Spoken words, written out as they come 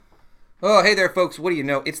Oh, hey there, folks. What do you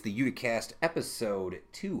know? It's the Uticast, episode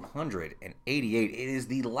 288. It is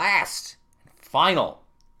the last and final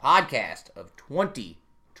podcast of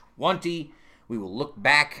 2020. We will look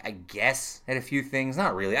back, I guess, at a few things.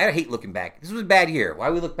 Not really. I hate looking back. This was a bad year.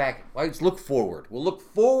 Why we look back? Why let's look forward. We'll look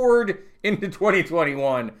forward into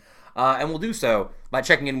 2021, and we'll do so by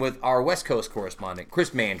checking in with our West Coast correspondent,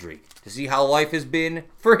 Chris Mansdry, to see how life has been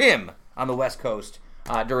for him on the West Coast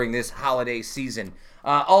during this holiday season.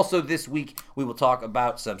 Also this week, we will talk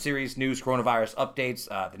about some serious news, coronavirus updates,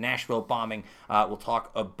 the Nashville bombing. We'll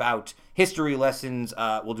talk about history lessons.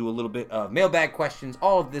 We'll do a little bit of mailbag questions.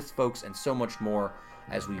 All of this, folks, and so much more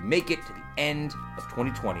as we make it to the end of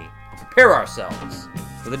 2020 and prepare ourselves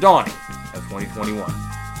for the dawning of 2021.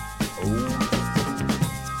 Oh.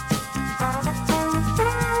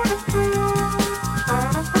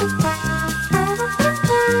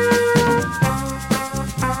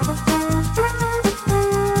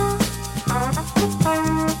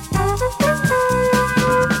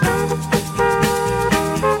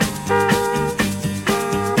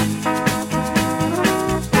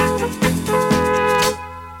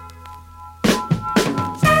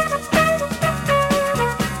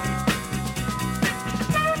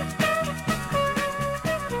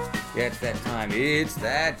 It's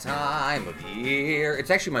that time of year.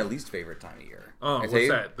 It's actually my least favorite time of year. Oh, what's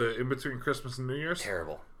that? The in-between Christmas and New Year's?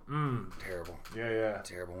 Terrible. Terrible. Yeah.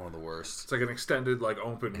 Terrible. One of the worst. It's like an extended,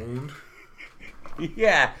 open wound.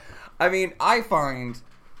 Yeah. I mean, I find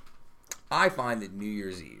that New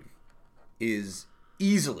Year's Eve is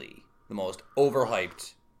easily the most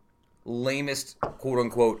overhyped, lamest,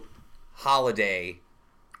 quote-unquote, holiday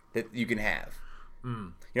that you can have.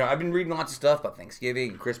 You know, I've been reading lots of stuff about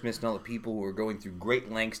Thanksgiving and Christmas and all the people who are going through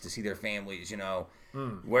great lengths to see their families,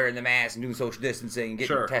 wearing the mask and doing social distancing and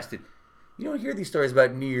getting tested. You don't hear these stories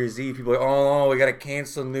about New Year's Eve. People are like, oh, we got to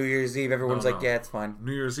cancel New Year's Eve. Everyone's like, yeah, it's fine.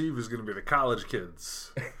 New Year's Eve is going to be the college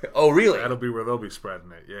kids. Oh, really? That'll be where they'll be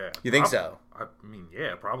spreading it, yeah. You think so? I mean,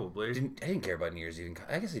 yeah, probably. I didn't care about New Year's Eve.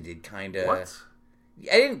 I guess I did kind of. What?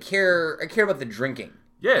 I didn't care. I cared about the drinking.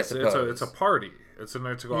 Yes, it's a party. It's a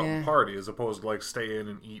night to go out and party as opposed to stay in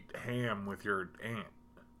and eat ham with your aunt.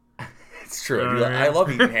 It's true. I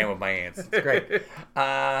love eating ham with my aunts. It's great.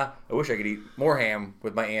 I wish I could eat more ham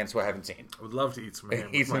with my aunts who I haven't seen. I would love to eat some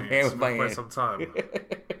ham with my aunts for quite some time.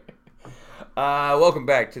 Welcome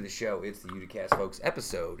back to the show. It's the Uticast, folks.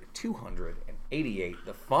 Episode 288.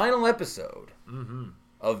 The final episode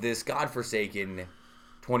of this godforsaken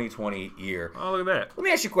 2020 year. Oh, look at that. Let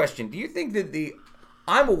me ask you a question. Do you think that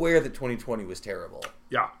I'm aware that 2020 was terrible.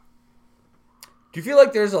 Yeah. Do you feel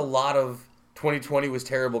like there's a lot of 2020 was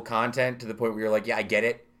terrible content to the point where you're like, yeah, I get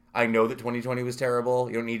it. I know that 2020 was terrible.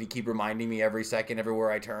 You don't need to keep reminding me every second, everywhere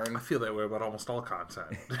I turn. I feel that way about almost all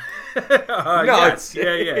content. Yes.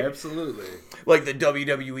 Yeah, absolutely. Like the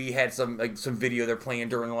WWE had some video they're playing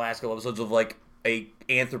during the last couple episodes of a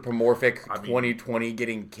anthropomorphic 2020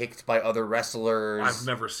 getting kicked by other wrestlers. I've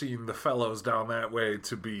never seen the fellows down that way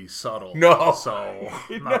to be subtle. No. So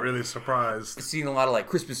I'm not really surprised. I've seen a lot of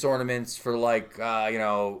Christmas ornaments for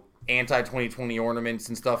anti-2020 ornaments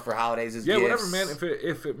and stuff for holidays as gifts. Whatever, man.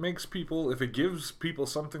 If it gives people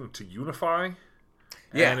something to unify,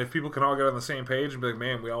 yeah, and if people can all get on the same page and be like,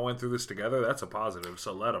 man, we all went through this together, that's a positive.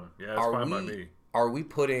 So let them. Yeah, it's fine by me. Are we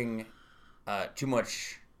putting too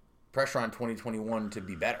much pressure on 2021 to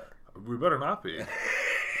be better? We better not be.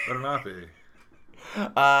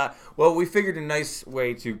 Well, we figured a nice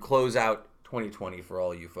way to close out 2020 for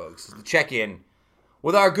all you folks is to check in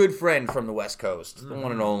with our good friend from the West Coast, the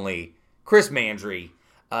one and only Chris Mansdry.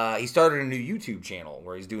 He started a new YouTube channel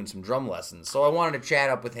where he's doing some drum lessons. So I wanted to chat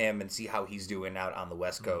up with him and see how he's doing out on the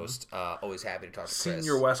West Coast. Always happy to talk to Chris.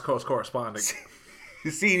 Senior West Coast correspondent.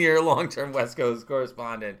 Senior long-term West Coast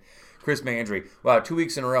correspondent. Chris Mandry. Wow, 2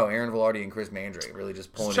 weeks in a row, Aaron Velarde and Chris Mandry really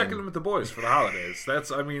just pulling checking in with the boys for the holidays. That's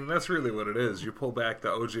really what it is. You pull back the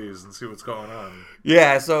OGs and see what's going on.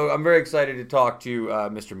 Yeah, so I'm very excited to talk to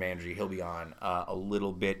Mr. Mandry. He'll be on a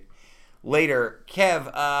little bit later.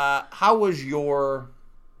 Kev, how was your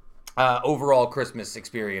overall Christmas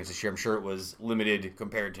experience this year? I'm sure it was limited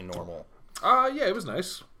compared to normal. Yeah, it was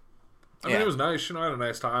nice. I mean, it was nice. I had a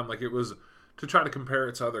nice time. It was... To try to compare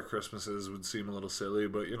it to other Christmases would seem a little silly,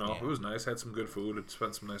 but, it was nice. Had some good food. Had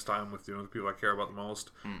spent some nice time with, the people I care about the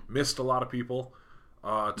most. Missed a lot of people.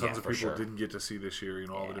 Tons of people didn't get to see this year,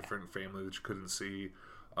 all the different family that you couldn't see.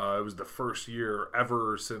 It was the first year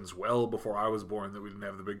ever since well before I was born that we didn't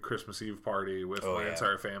have the big Christmas Eve party with my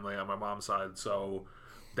entire family on my mom's side. So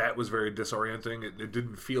that was very disorienting. It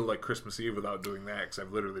didn't feel like Christmas Eve without doing that, because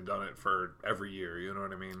I've literally done it for every year. You know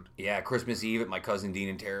what I mean? Yeah, Christmas Eve at my cousin Dean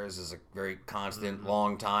and Tara's is a very constant,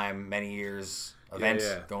 long time, many years event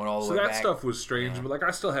going all the way back. So that stuff was strange, but like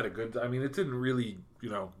I still had a good. I mean, it didn't really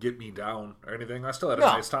get me down or anything. I still had a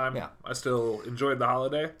nice time. Yeah. I still enjoyed the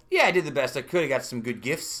holiday. Yeah, I did the best I could. I got some good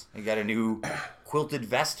gifts. I got a new quilted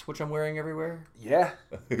vest, which I'm wearing everywhere. Yeah,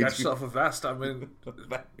 got yourself a vest. I mean,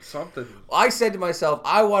 something. I said to myself,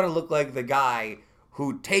 I want to look like the guy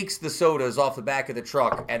who takes the sodas off the back of the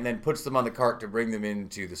truck and then puts them on the cart to bring them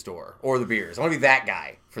into the store, or the beers. I want to be that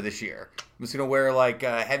guy for this year. I'm just gonna wear like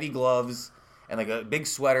heavy gloves and like a big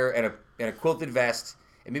sweater and a quilted vest.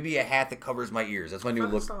 And maybe a hat that covers my ears. That's my new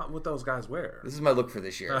look. That's not what those guys wear. This is my look for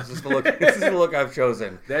this year. This is the look. This is the look I've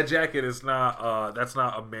chosen. That jacket is not. That's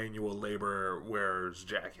not a manual labor wearer's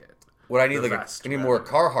jacket. What I need, like I need more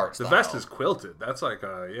Carhartt style. The vest is quilted. That's like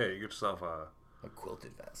you get yourself a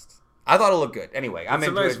quilted vest. I thought it looked good. Anyway, it's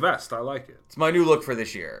a nice vest. I like it. It's my new look for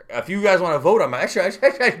this year. If you guys want to vote on my, actually,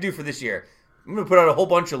 I should do for this year. I'm gonna put out a whole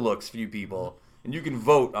bunch of looks for you people. And you can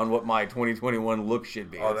vote on what my 2021 look should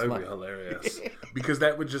be. Oh, that'd be hilarious. Because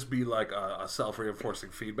that would just be like a self-reinforcing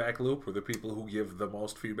feedback loop where the people who give the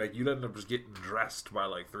most feedback, you'd end up just getting dressed by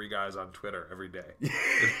like 3 guys on Twitter every day.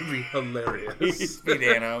 It'd be hilarious.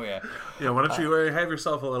 Speedano, yeah. Yeah, why don't you have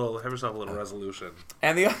yourself a little resolution?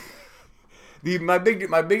 And my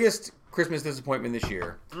biggest Christmas disappointment this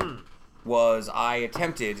year was I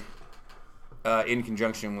attempted, in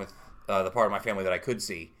conjunction with the part of my family that I could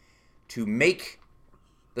see, to make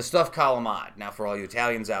the stuffed calamari. Now, for all you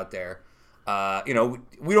Italians out there,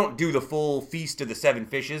 we don't do the full feast of the 7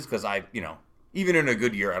 fishes because even in a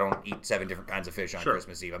good year, I don't eat 7 different kinds of fish on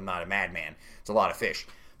Christmas Eve. I'm not a madman. It's a lot of fish.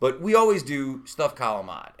 But we always do stuffed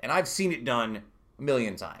calamari, and I've seen it done a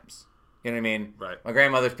million times. You know what I mean? Right. My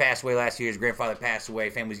grandmother passed away last year. His grandfather passed away.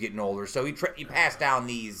 Family's getting older. So he passed down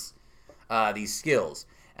these skills.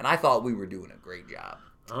 And I thought we were doing a great job.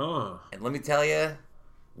 Oh. And let me tell you,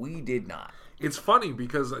 we did not. It's funny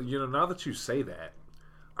because, now that you say that,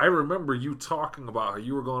 I remember you talking about how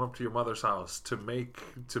you were going up to your mother's house to make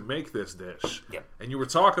this dish. Yep. And you were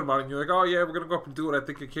talking about it, and you're like, oh, yeah, we're going to go up and do it. I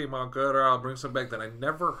think it came out good, or I'll bring some back. Then I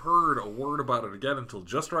never heard a word about it again until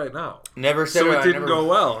just right now. Never said so it didn't go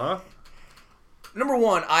well, huh? Number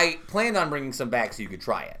one, I planned on bringing some back so you could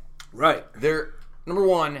try it. Right. Number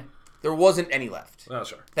one, there wasn't any left. Oh,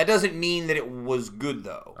 sure. That doesn't mean that it was good,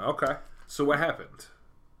 though. Okay. So what happened?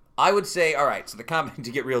 I would say, all right, so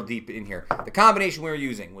to get real deep in here, the combination we were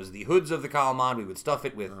using was the hoods of the calamari. We would stuff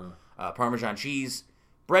it with Parmesan cheese,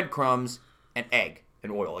 breadcrumbs, and egg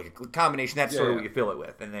and oil. Like a combination, that's sort of what you fill it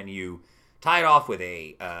with. And then you tie it off with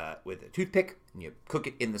a toothpick, and you cook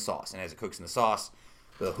it in the sauce. And as it cooks in the sauce,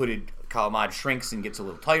 the hooded calamari shrinks and gets a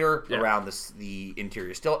little tighter around the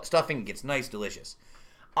interior stuffing. It gets nice, delicious.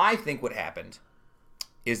 I think what happened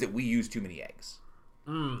is that we used too many eggs.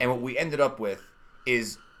 And what we ended up with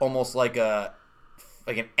is almost like an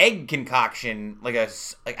egg concoction, I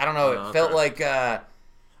don't know, it felt like I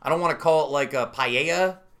don't want to call it like a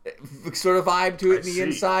paella sort of vibe to it in the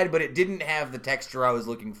inside, but it didn't have the texture I was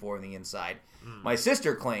looking for in the inside. My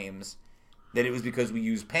sister claims that it was because we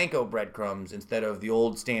used panko breadcrumbs instead of the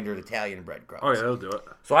old standard Italian breadcrumbs. Oh yeah, that'll do it.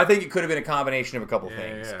 So I think it could have been a combination of a couple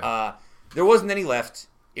things. Yeah. There wasn't any left.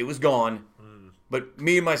 It was gone. But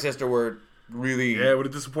me and my sister were really... Yeah, what a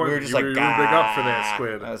disappointment. We were just you were big up for that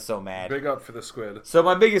squid. I was so mad. Big up for the squid. So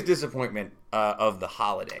my biggest disappointment of the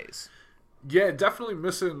holidays. Yeah, definitely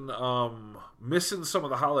missing some of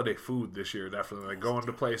the holiday food this year. Definitely, like going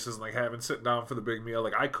to places and sitting down for the big meal.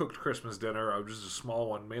 Like I cooked Christmas dinner. I was just a small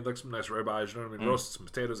one. Made like some nice ribeyes. You know what I mean? Roasted some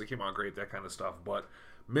potatoes. They came out great. That kind of stuff. But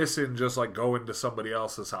missing just like going to somebody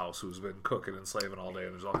else's house who's been cooking and slaving all day,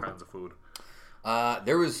 and there's all kinds of food.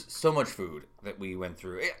 There was so much food that we went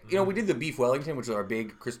through. We did the beef Wellington, which was our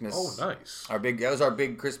big Christmas. Oh, nice! That was our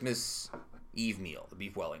big Christmas Eve meal, the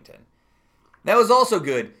beef Wellington. That was also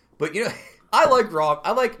good, but I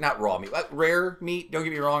like not raw meat, rare meat. Don't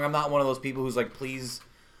get me wrong. I'm not one of those people who's like, please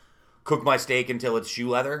cook my steak until it's shoe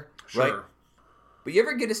leather, sure. Right? But you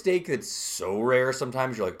ever get a steak that's so rare?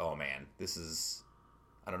 Sometimes you're like, oh man, this is.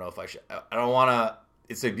 I don't know if I should. I don't want to.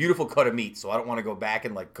 It's a beautiful cut of meat, so I don't want to go back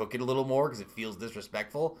and cook it a little more because it feels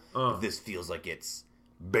disrespectful. But this feels like it's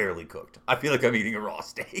barely cooked. I feel like I'm eating a raw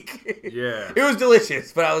steak. Yeah, it was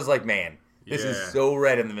delicious, but I was like, man, this is so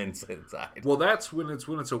red in the inside. Well, that's when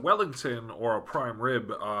it's a Wellington or a prime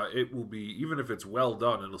rib. It will be, even if it's well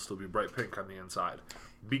done, it'll still be bright pink on the inside.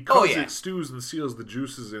 Because it stews and seals the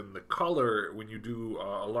juices in the color when you do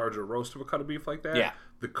a larger roast of a cut of beef like that. Yeah.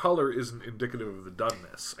 the color isn't indicative of the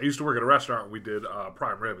doneness. I used to work at a restaurant and we did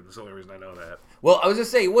prime rib, and that's the only reason I know that. Well, I was going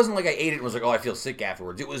to say, it wasn't like I ate it and was like, oh, I feel sick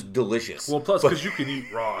afterwards. It was delicious. Well, plus, because you can eat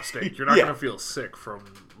raw steak. You're not going to feel sick from,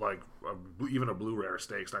 like, even a blue rare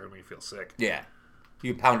steak's not going to make you feel sick. Yeah.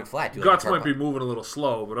 You can pound it flat. Guts might be moving a little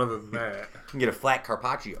slow, but other than that... You can get a flat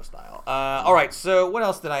Carpaccio style. All right, so what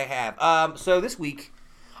else did I have? So this week,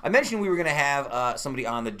 I mentioned we were going to have somebody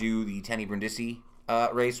on to do the Tenny Brindisi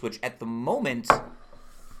race, which at the moment,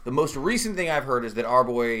 the most recent thing I've heard is that our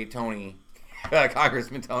boy Tony,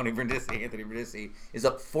 Congressman Tony Brindisi, Anthony Brindisi, is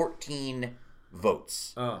up 14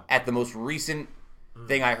 votes at the most recent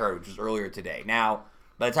thing I heard, which was earlier today. Now,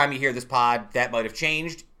 by the time you hear this pod, that might have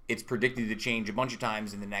changed. It's predicted to change a bunch of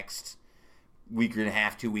times in the next week and a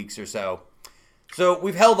half, 2 weeks or so. So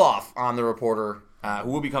we've held off on the reporter who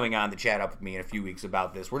will be coming on to chat up with me in a few weeks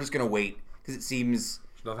about this. We're just going to wait because it seems...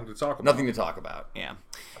 There's nothing to talk about. Nothing to talk about, yeah.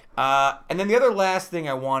 And then the other last thing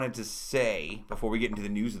I wanted to say before we get into the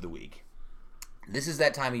news of the week. This is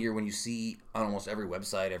that time of year when you see on almost every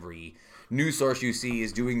website, every news source you see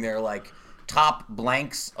is doing their, like, top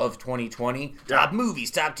blanks of 2020. Top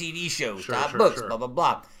movies, top TV shows, top books, blah, blah,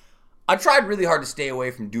 blah. I tried really hard to stay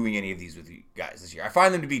away from doing any of these with you guys this year. I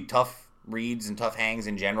find them to be tough reads and tough hangs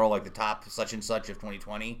in general, like the top such and such of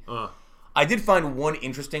 2020. I did find one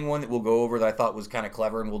interesting one that we'll go over that I thought was kind of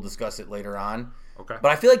clever, and we'll discuss it later on. Okay.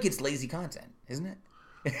 But I feel like it's lazy content, isn't it?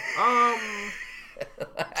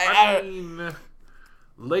 I mean...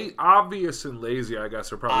 obvious and lazy, I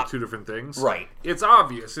guess, are probably two different things. Right. It's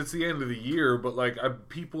obvious. It's the end of the year, but like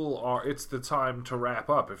it's the time to wrap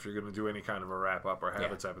up if you're going to do any kind of a wrap up or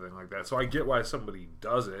have a type of thing like that. So I get why somebody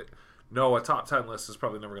does it. No, a top 10 list is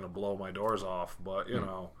probably never going to blow my doors off, but you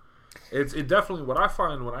know, it definitely, what I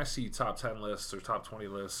find when I see top 10 lists or top 20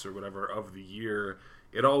 lists or whatever of the year,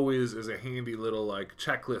 it always is a handy little like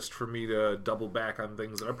checklist for me to double back on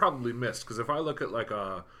things that I probably missed. Because if I look at like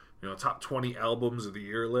a top 20 albums of the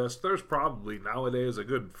year list, there's probably nowadays a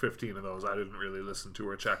good 15 of those I didn't really listen to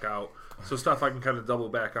or check out. So stuff I can kind of double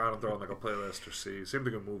back on and throw on like a playlist or see. Same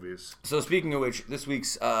thing with movies. So speaking of which, this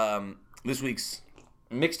week's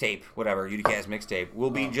mixtape, whatever, Uticast mixtape,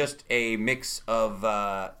 will be just a mix of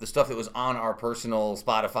the stuff that was on our personal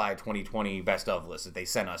Spotify 2020 best of list that they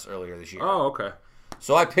sent us earlier this year. Oh, okay.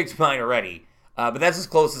 So I picked mine already. But that's as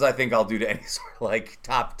close as I think I'll do to any sort of like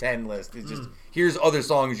top 10 list. It's just, here's other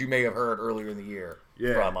songs you may have heard earlier in the year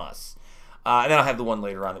from us. And then I'll have the one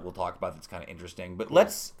later on that we'll talk about that's kind of interesting. But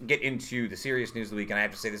let's get into the serious news of the week. And I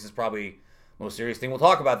have to say this is probably the most serious thing we'll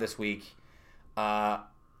talk about this week. The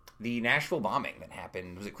Nashville bombing that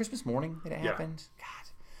happened. Was it Christmas morning that it happened? God.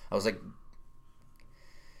 I was like...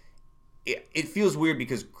 It feels weird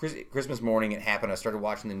because Christmas morning it happened. I started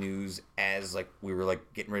watching the news as like we were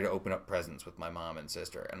like getting ready to open up presents with my mom and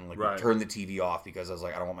sister, and like we turned the TV off because I was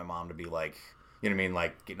like, I don't want my mom to be like, you know what I mean,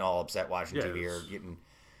 like getting all upset watching TV or getting.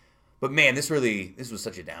 But man, this was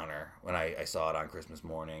such a downer when I saw it on Christmas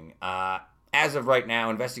morning. As of right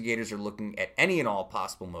now, investigators are looking at any and all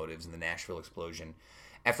possible motives in the Nashville explosion.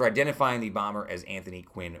 After identifying the bomber as Anthony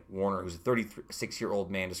Quinn Warner, who's a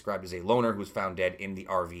 36-year-old man described as a loner who was found dead in the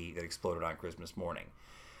RV that exploded on Christmas morning.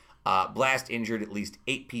 Blast injured at least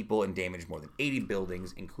 8 people and damaged more than 80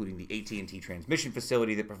 buildings, including the AT&T transmission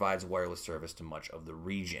facility that provides wireless service to much of the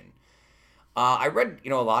region. I read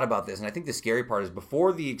a lot about this, and I think the scary part is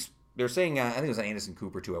before they're saying, I think it was on Anderson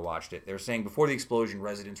Cooper too, I watched it. They were saying before the explosion,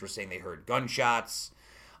 residents were saying they heard gunshots,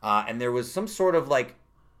 and there was some sort of like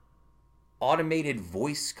automated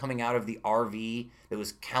voice coming out of the RV that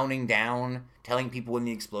was counting down, telling people when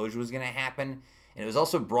the explosion was going to happen. And it was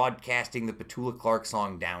also broadcasting the Petula Clark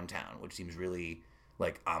song Downtown, which seems really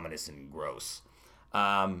like ominous and gross.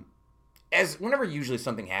 As whenever usually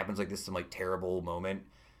something happens like this, some like terrible moment,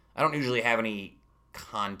 I don't usually have any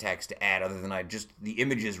context to add other than the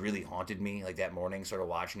images really haunted me like that morning, sort of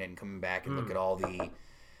watching it and coming back and look at all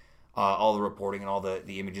the reporting and all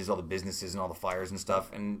the images, all the businesses and all the fires and stuff.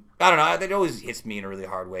 And I don't know, that always hits me in a really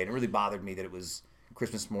hard way. And it really bothered me that it was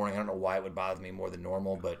Christmas morning. I don't know why it would bother me more than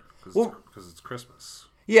normal, but... Because it's Christmas.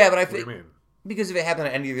 Yeah, but I think... What do you mean? Because if it happened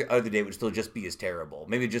on any other day, it would still just be as terrible.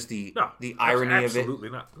 Maybe just the irony of it. Absolutely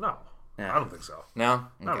not. No. Yeah. I don't think so. No? Okay.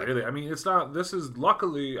 Not really. I mean, it's not... This is...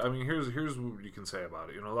 Luckily... I mean, here's what you can say about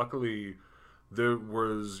it. Luckily... There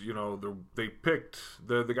was, they picked,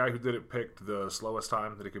 the guy who did it picked the slowest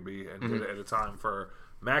time that it could be and did it at a time for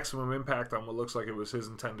maximum impact on what looks like it was his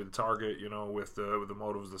intended target, with the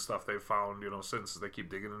motives, the stuff they've found, since they keep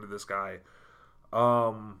digging into this guy.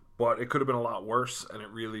 But it could have been a lot worse, and it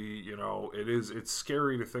really, it's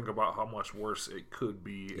scary to think about how much worse it could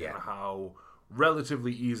be and how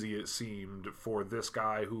relatively easy it seemed for this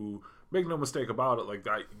guy who make no mistake about it. Like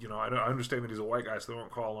I understand that he's a white guy, so they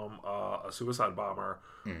won't call him a suicide bomber.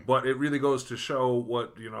 But it really goes to show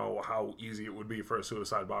what how easy it would be for a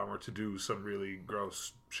suicide bomber to do some really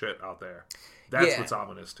gross shit out there. That's what's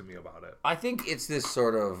ominous to me about it. I think it's this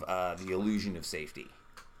sort of the illusion of safety,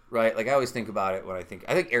 right? Like I always think about it when I think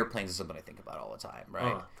airplanes is something I think about all the time,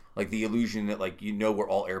 right? Like the illusion that like where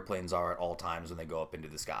all airplanes are at all times when they go up into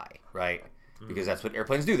the sky, right? Because that's what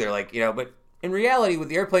airplanes do. They're like, but in reality, when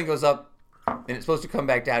the airplane goes up and it's supposed to come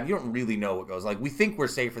back down, you don't really know what goes. Like we think we're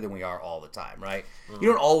safer than we are all the time, right? You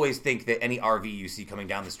don't always think that any RV you see coming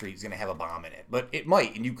down the street is going to have a bomb in it, but it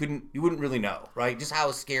might, and you wouldn't really know, right? Just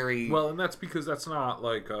how scary. Well, and that's because that's not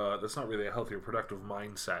really a healthy or productive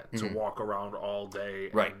mindset to walk around all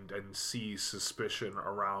day and see suspicion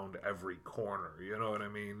around every corner. You know what I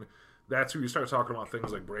mean? That's where you start talking about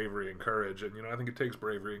things like bravery and courage, and I think it takes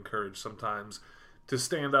bravery and courage sometimes to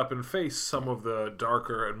stand up and face some of the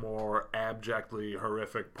darker and more abjectly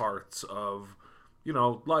horrific parts of,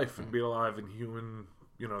 life and being alive and human,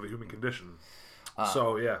 the human condition.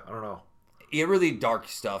 So, yeah, I don't know. Yeah, really dark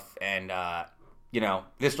stuff. And,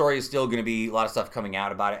 this story is still going to be a lot of stuff coming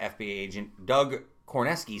out about it. FBI agent Doug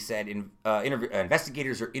Korneski said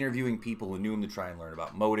investigators are interviewing people who knew him to try and learn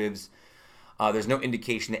about motives. There's no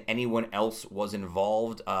indication that anyone else was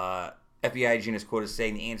involved. FBI agent is quoted as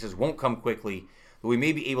saying the answers won't come quickly, but we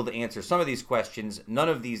may be able to answer some of these questions. None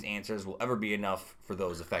of these answers will ever be enough for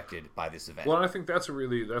those affected by this event. Well, I think that's a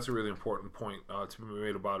really important point to be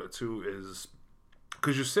made about it too, is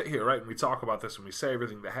because you sit here, right, and we talk about this and we say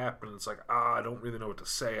everything that happened, and it's like, I don't really know what to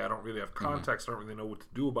say. I don't really have context. I don't really know what to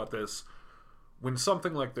do about this. When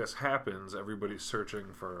something like this happens, everybody's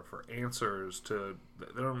searching for answers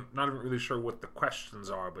they're not even really sure what the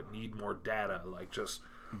questions are, but need more data, like just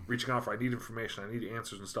reaching out for, I need information, I need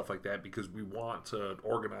answers and stuff like that, because we want to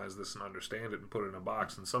organize this and understand it and put it in a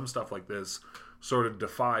box. And some stuff like this sort of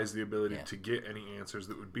defies the ability to get any answers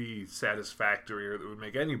that would be satisfactory or that would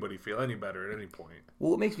make anybody feel any better at any point.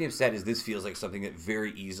 Well, what makes me upset is this feels like something that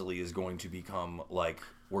very easily is going to become like,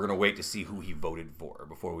 we're going to wait to see who he voted for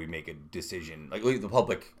before we make a decision. Like the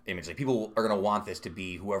public image, like people are going to want this to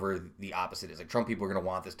be whoever the opposite is. Like Trump people are going to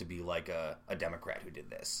want this to be like a Democrat who did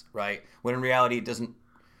this, right? When in reality it doesn't.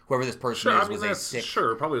 Whoever this person is was a sick...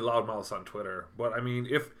 Sure, probably loudmouths on Twitter. But, I mean,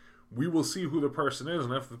 if we will see who the person is,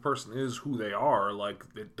 and if the person is who they are, like,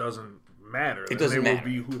 it doesn't matter. It doesn't matter.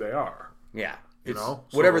 They will be who they are. Yeah.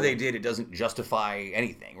 Whatever they did, it doesn't justify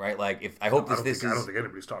anything, right? Like, I don't think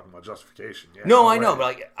anybody's talking about justification. Yeah, no, I know,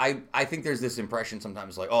 but like, I think there's this impression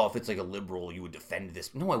sometimes, like, if it's like a liberal, you would defend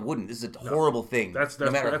this. No, I wouldn't. This is a horrible thing. That's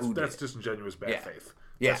disingenuous bad faith.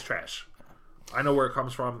 Yeah. That's trash. I know where it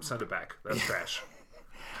comes from. Send it back. That's trash.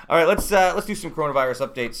 All right, let's do some coronavirus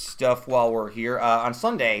update stuff while we're here. On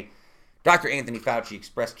Sunday, Dr. Anthony Fauci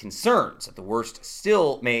expressed concerns that the worst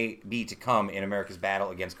still may be to come in America's battle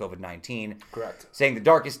against COVID-19. Correct. Saying the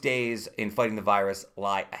darkest days in fighting the virus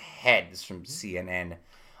lie ahead. This is from CNN.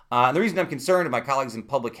 And the reason I'm concerned, and my colleagues in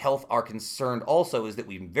public health are concerned also, is that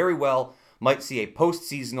we very well might see a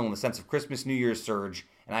post-seasonal, in the sense of Christmas, New Year's surge,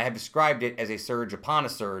 and I have described it as a surge upon a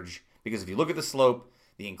surge, because if you look at the slope,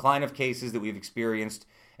 the incline of cases that we've experienced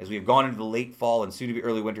as we have gone into the late fall and soon to be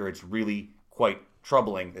early winter, it's really quite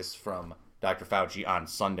troubling. This from Dr. Fauci on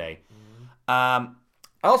Sunday. I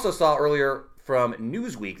also saw earlier from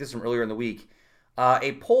Newsweek, this is from earlier in the week,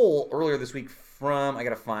 a poll earlier this week from, I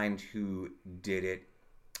got to find who did it.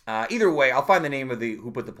 Either way, I'll find the name of who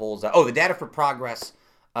put the polls out. The Data for Progress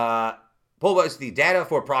the Data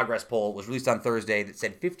for Progress poll was released on Thursday that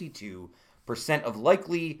said 52% of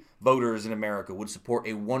likely voters in America would support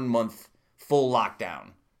a 1-month full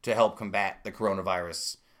lockdown to help combat the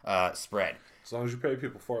coronavirus spread. As long as you pay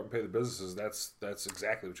people for it and pay the businesses, that's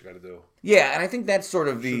exactly what you got to do. Yeah, and I think that's sort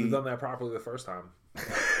of should have done that properly the first time.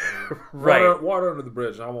 Right. Water under the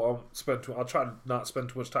bridge. I'll try to not spend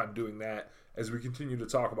too much time doing that as we continue to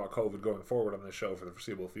talk about COVID going forward on this show for the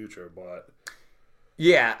foreseeable future. But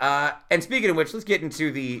yeah, and speaking of which, let's get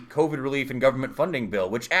into the COVID relief and government funding bill,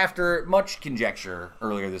 which after much conjecture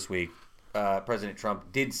earlier this week, President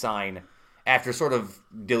Trump did sign. After sort of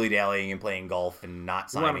dilly-dallying and playing golf and not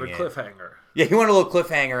signing it. He wanted a cliffhanger. Yeah, he wanted a little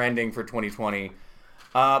cliffhanger ending for 2020.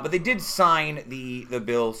 But they did sign the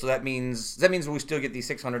bill, so that means we still get the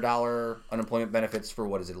 $600 unemployment benefits for,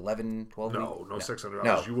 11, 12 weeks? No, $600.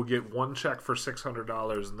 No. You will get one check for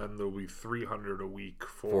 $600, and then there'll be $300 a week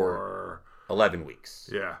for 11 weeks.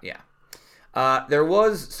 Yeah. Yeah. There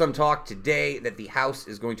was some talk today that the House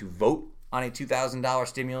is going to vote on a $2,000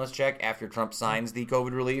 stimulus check after Trump signs the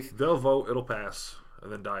COVID relief. They'll vote, it'll pass, and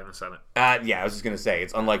then die in the Senate. Yeah, I was just going to say,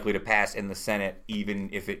 it's unlikely to pass in the Senate, even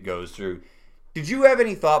if it goes through. Did you have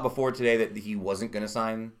any thought before today that he wasn't going to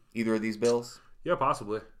sign either of these bills? Yeah,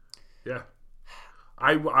 possibly. Yeah.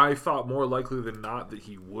 I thought more likely than not that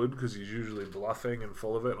he would, because he's usually bluffing and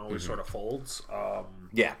full of it and always sort of folds.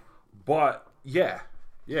 Yeah. But, yeah,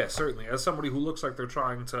 certainly. As somebody who looks like they're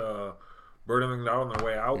trying to burn everything down on their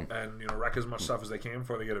way out and wreck as much stuff as they can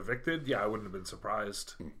before they get evicted, yeah, I wouldn't have been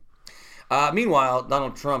surprised. Meanwhile,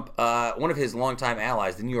 Donald Trump, one of his longtime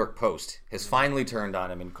allies, the New York Post, has finally turned on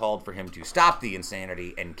him and called for him to stop the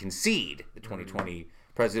insanity and concede the 2020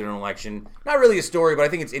 presidential election. Not really a story, but I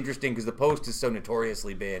think it's interesting because the Post has so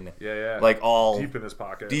notoriously been like all deep in his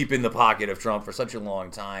pocket, deep in the pocket of Trump for such a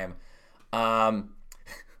long time.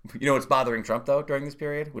 You know what's bothering Trump though during this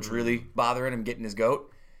period? What's really bothering him getting his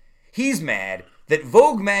goat? He's mad that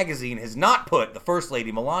Vogue magazine has not put the First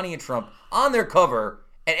Lady Melania Trump on their cover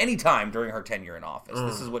at any time during her tenure in office.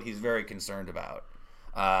 This is what he's very concerned about.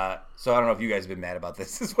 So I don't know if you guys have been mad about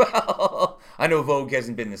this as well. I know Vogue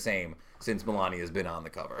hasn't been the same since Melania has been on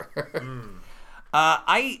the cover.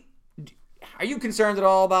 Are you concerned at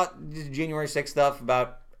all about the January 6th stuff?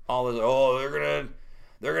 About all this? Oh,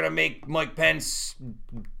 they're gonna make Mike Pence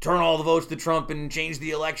turn all the votes to Trump and change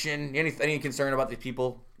the election. Any concern about these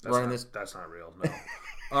people running this? That's not real.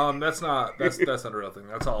 No. That's not a real thing.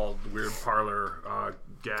 That's all weird parlor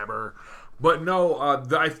gabber. But no,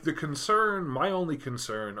 the concern, my only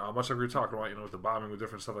concern, much like we were talking about, with the bombing, with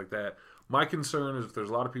different stuff like that. My concern is if there's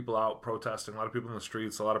a lot of people out protesting, a lot of people in the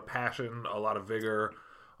streets, a lot of passion, a lot of vigor,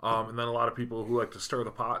 and then a lot of people who like to stir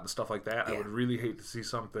the pot and stuff like that. Yeah. I would really hate to see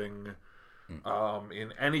something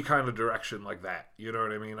in any kind of direction like that. You know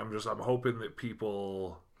what I mean? I'm hoping that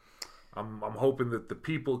people. I'm hoping that the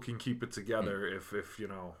people can keep it together if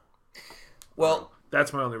Well,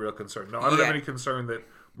 that's my only real concern. No, I don't have any concern that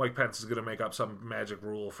Mike Pence is going to make up some magic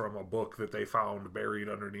rule from a book that they found buried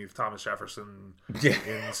underneath Thomas Jefferson in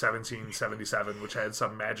 1777, which had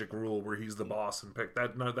some magic rule where he's the boss and pick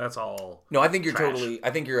that. No, that's all. No, I think you're trash. I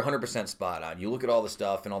think you're 100% spot on. You look at all the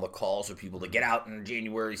stuff and all the calls for people to get out on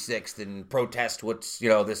January 6th and protest what's,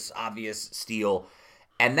 this obvious steal.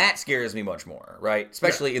 And that scares me much more, right?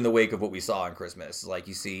 Especially in the wake of what we saw on Christmas. Like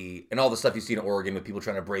you see, and all the stuff you see in Oregon with people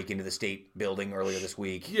trying to break into the state building earlier this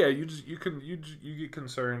week. Yeah, you get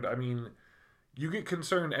concerned. I mean, you get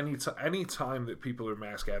concerned any time that people are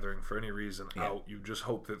mass gathering for any reason out. You just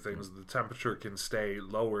hope that the temperature can stay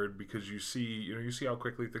lowered because you see how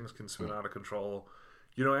quickly things can spin out of control.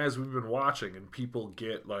 As we've been watching, and people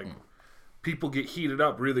get people get heated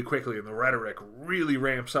up really quickly and the rhetoric really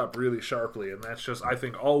ramps up really sharply, and that's just, I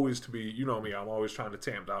think, always to be, me, I'm always trying to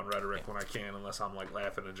tamp down rhetoric when I can, unless I'm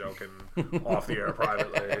laughing and joking off the air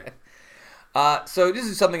privately. So this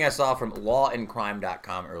is something I saw from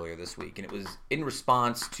lawandcrime.com earlier this week, and it was in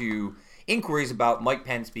response to inquiries about Mike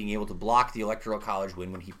Pence being able to block the Electoral College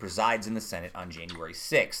win when he presides in the Senate on January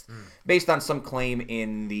 6th, based on some claim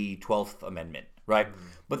in the 12th Amendment, right?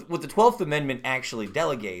 But what the 12th Amendment actually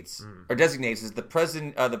delegates or designates is the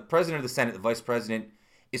president of the Senate, the vice president,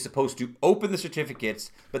 is supposed to open the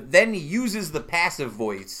certificates, but then he uses the passive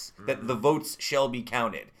voice that the votes shall be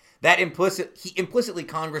counted. That implicitly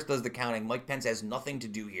Congress does the counting. Mike Pence has nothing to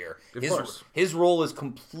do here. His role is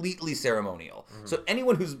completely ceremonial. So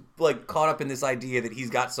anyone who's caught up in this idea that he's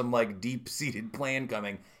got some deep-seated plan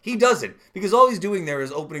coming, he doesn't, because all he's doing there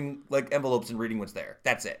is opening envelopes and reading what's there.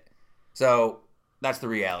 That's it. So that's the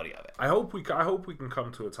reality of it. I hope we can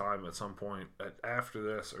come to a time at some point after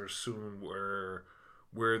this or soon where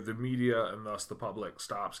the media and thus the public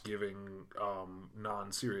stops giving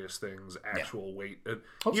non-serious things actual weight.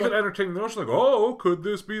 Even entertaining the notion could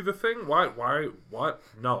this be the thing? Why? What?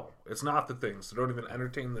 No, it's not the thing. So don't even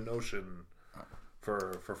entertain the notion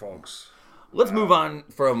for folks. Let's move on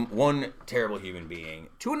from one terrible human being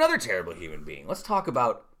to another terrible human being. Let's talk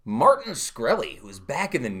about Martin Shkreli, who's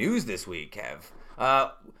back in the news this week, Kev.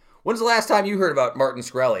 When's the last time you heard about Martin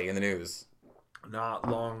Shkreli in the news? Not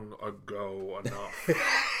long ago enough.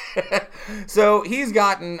 So he's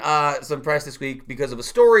gotten some press this week because of a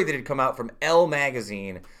story that had come out from Elle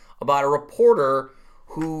magazine about a reporter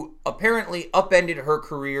who apparently upended her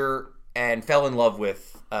career and fell in love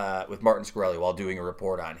with Martin Shkreli while doing a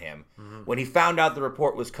report on him. When he found out the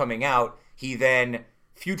report was coming out, he then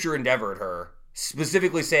future endeavored her,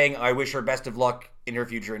 specifically saying, I wish her best of luck in her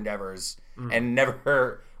future endeavors, and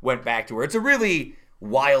never went back to her. It's a really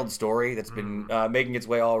wild story that's been making its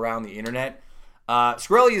way all around the internet.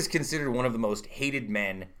 Shkreli is considered one of the most hated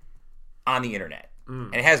men on the internet,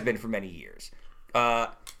 and it has been for many years.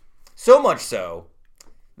 So much so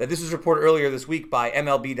that this was reported earlier this week by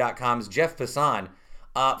MLB.com's Jeff Passan.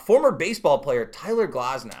 Former baseball player Tyler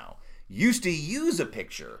Glasnow used to use a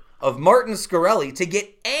picture of Martin Shkreli to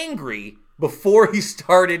get angry before he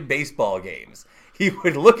started baseball games. He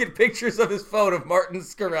would look at pictures of his phone of Martin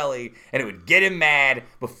Shkreli, and it would get him mad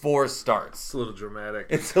before starts. It's a little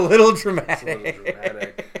dramatic.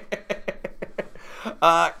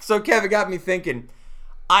 So, Kev, it got me thinking.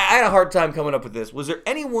 I had a hard time coming up with this. Was there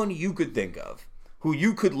anyone you could think of who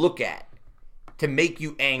you could look at to make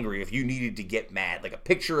you angry if you needed to get mad? Like a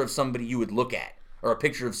picture of somebody you would look at, or a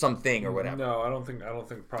picture of something, or whatever. No, I don't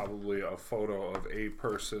think probably a photo of a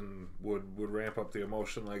person would ramp up the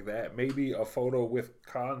emotion like that. Maybe a photo with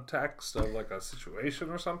context of like a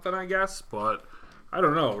situation or something, I guess. But I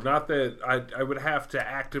don't know. Not that I would have to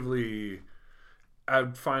actively.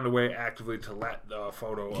 I'd find a way actively to let the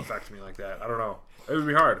photo affect me like that. I don't know. It would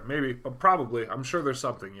be hard, maybe, but probably. I'm sure there's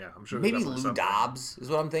something. Yeah, I'm sure. Maybe there's Lou something. Dobbs is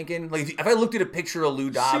what I'm thinking. Like if I looked at a picture of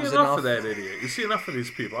Lou Dobbs, you see enough of that idiot. You see enough of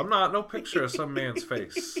these people. No picture of some man's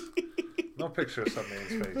face. No picture of some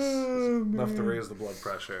man's face. Enough to raise the blood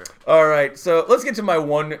pressure. All right, so let's get to my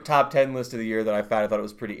one top 10 list of the year that I found. I thought it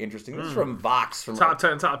was pretty interesting. This is from Vox. From top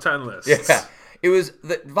 10 lists. Yeah, it was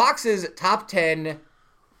Vox's top 10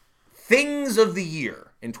 things of the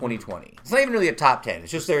year in 2020. It's not even really a top 10.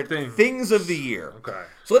 It's just their things of the year. Okay.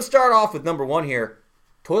 So let's start off with number 1 here.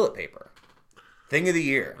 Toilet paper. Thing of the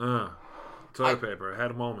year. Toilet paper. It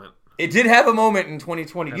had a moment. It did have a moment in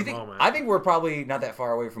 2020. Do you think? I think we're probably not that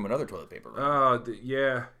far away from another toilet paper. Right?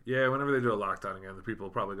 Yeah. Whenever they do a lockdown again, the people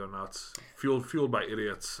will probably go nuts. Fueled by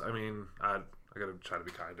idiots. I mean, I gotta try to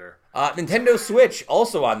be kinder. Nintendo Switch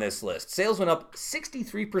also on this list. Sales went up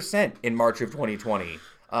 63% in March of 2020.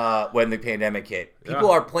 When the pandemic hit. People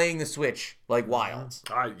are playing the Switch like wild.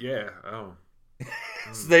 Oh.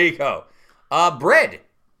 So there you go. Bread.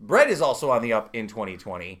 Bread is also on the up in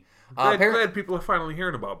 2020. Bread, people are finally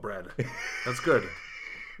hearing about bread. That's good.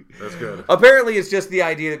 That's good. Apparently, it's just the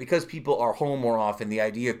idea that because people are home more often, the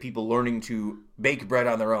idea of people learning to bake bread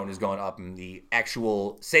on their own has gone up, and the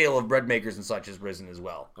actual sale of bread makers and such has risen as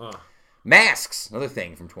well. Masks, another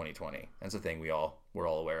thing from 2020. That's a thing we're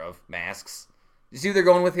all aware of. Masks. You see what they're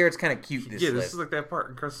going with here? It's kind of cute, this list. Is like that part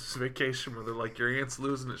in Christmas Vacation where they're like, your aunt's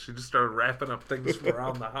losing it. She just started wrapping up things from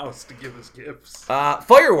around the house to give us gifts.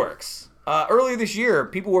 Fireworks. Earlier this year,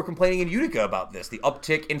 people were complaining in Utica about this, the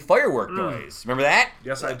uptick in firework noise. Remember that?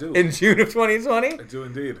 Yes, I do. In June of 2020? I do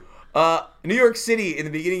indeed. New York City, in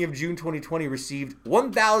the beginning of June 2020, received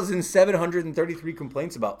 1,733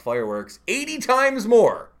 complaints about fireworks, 80 times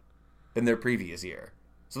more than their previous year.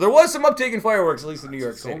 So there was some uptake in fireworks, at least in New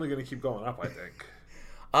York City. It's only going to keep going up, I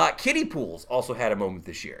think. Kiddie pools also had a moment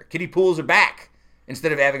this year. Kiddie pools are back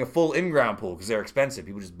instead of having a full in-ground pool because they're expensive.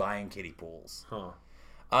 People just buying kiddie pools.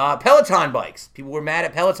 Peloton bikes. People were mad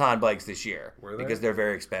at Peloton bikes this year because they're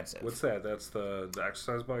very expensive. What's that? That's the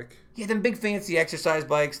exercise bike? Yeah, them big fancy exercise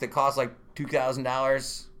bikes that cost like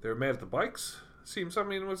 $2,000. They were mad at the bikes? Seems, I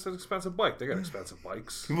mean, what's an expensive bike? They got expensive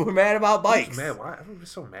bikes. People were mad about bikes. Mad? Why?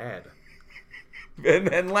 Everybody's so mad. And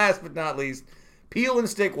then last but not least, peel and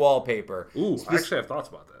stick wallpaper. Ooh, I actually have thoughts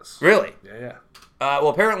about this. Really? Yeah. Well,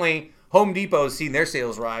 apparently Home Depot has seen their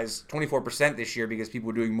sales rise 24% this year because people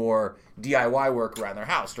were doing more DIY work around their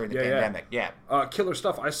house during the pandemic. Yeah. Killer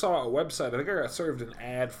stuff. I saw a website. I think I got served an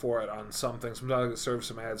ad for it on something. Sometimes I get served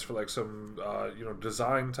some ads for like some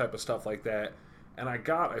design type of stuff like that. And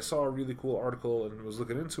I saw a really cool article and was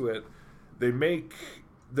looking into it. They make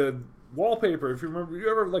the wallpaper. If you remember, you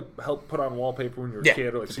ever like help put on wallpaper when you're a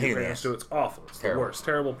kid or like see your parents do it? It's awful. It's the worst.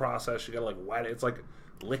 Terrible process. You gotta like wet it. It's like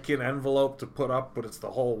licking envelope to put up, but it's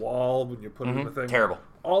the whole wall when you put it in the thing. Terrible.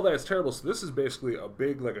 All that's terrible. So this is basically a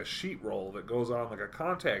big like a sheet roll that goes on like a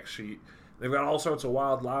contact sheet. They've got all sorts of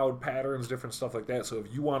wild, loud patterns, different stuff like that. So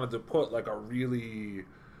if you wanted to put like a really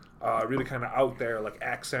kind of out there like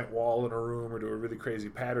accent wall in a room or do a really crazy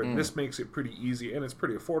pattern, this makes it pretty easy and it's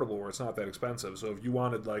pretty affordable where it's not that expensive. So if you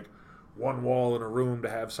wanted like one wall in a room to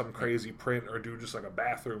have some crazy print or do just like a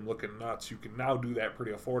bathroom looking nuts, you can now do that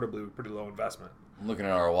pretty affordably with pretty low investment. I'm looking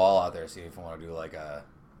at our wall out there, see if I want to do like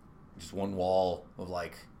just one wall of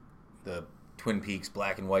like the Twin Peaks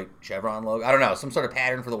black and white chevron logo. I don't know, some sort of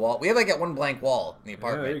pattern for the wall. We have like that one blank wall in the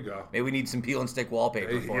apartment. Yeah, there you go. Maybe we need some peel and stick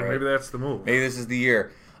wallpaper for it. Maybe that's the move. Maybe this is the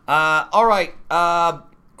year. All right,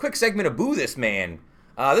 quick segment of Boo This Man.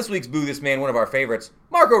 This week's Boo This Man, one of our favorites,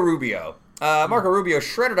 Marco Rubio. Marco Rubio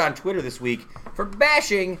shredded on Twitter this week for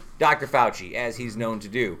bashing Dr. Fauci, as he's known to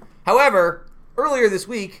do. However, earlier this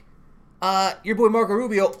week, your boy Marco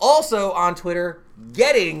Rubio also on Twitter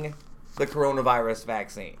getting the coronavirus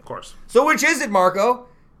vaccine. Of course. So which is it, Marco?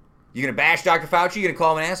 You gonna bash Dr. Fauci, you gonna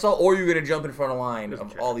call him an asshole, or you gonna jump in front of line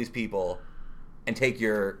of all these people and take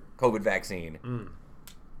your COVID vaccine?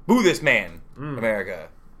 Boo this man, America.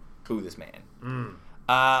 Boo this man.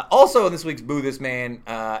 Also in this week's Boo This Man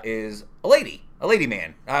is a lady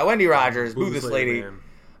man. Wendy Rogers, Boo This Lady.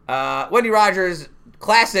 Wendy Rogers,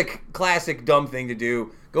 classic dumb thing to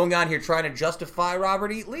do. Going on here trying to justify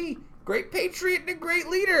Robert E. Lee. Great patriot and a great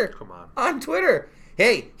leader. Come on Twitter.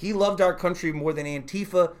 Hey, he loved our country more than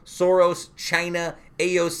Antifa, Soros, China,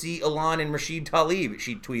 AOC, Ilan, and Rashid Tlaib,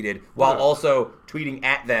 she tweeted, while also tweeting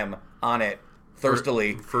at them on it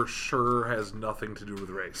thirstily. For sure has nothing to do with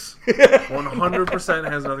race. 100%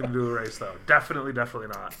 has nothing to do with race, though. Definitely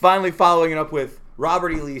not. Finally following it up with,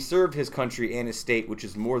 Robert E. Lee served his country and his state, which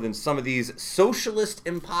is more than some of these socialist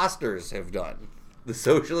imposters have done. The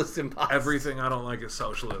socialist imposters. Everything I don't like is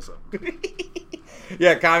socialism.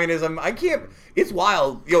 Yeah, communism. I can't. It's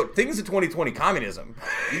wild. Things in 2020. Communism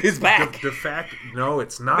is back. The fact, no,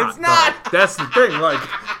 it's not. It's not. That's the thing. Like,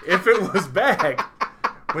 if it was back,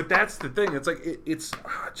 but that's the thing. It's like it's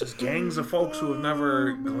just gangs of folks who have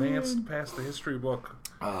never glanced past the history book.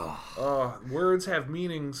 Words have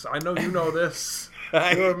meanings. I know you know this.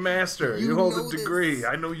 You're a master. You hold a degree. This.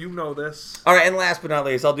 I know you know this. All right, and last but not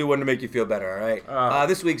least, I'll do one to make you feel better, all right?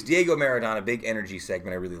 This week's Diego Maradona, big energy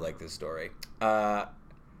segment. I really like this story.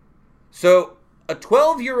 So, a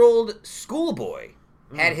 12-year-old schoolboy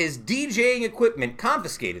had his DJing equipment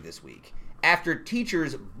confiscated this week after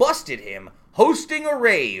teachers busted him hosting a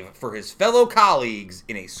rave for his fellow colleagues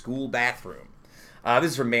in a school bathroom.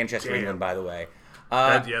 This is from Manchester, England, by the way.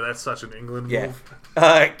 That's such an England move.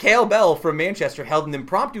 Cale Bell from Manchester held an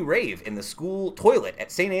impromptu rave in the school toilet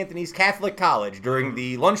at St. Anthony's Catholic College during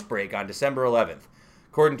the lunch break on December 11th.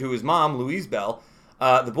 According to his mom, Louise Bell,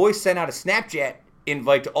 the boys sent out a Snapchat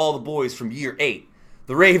invite to all the boys from year 8.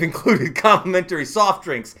 The rave included complimentary soft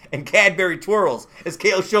drinks and Cadbury twirls as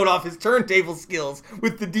Cale showed off his turntable skills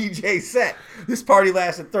with the DJ set. This party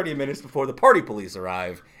lasted 30 minutes before the party police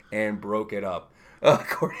arrived and broke it up.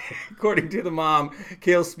 According to the mom,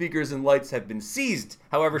 Cale's speakers and lights have been seized.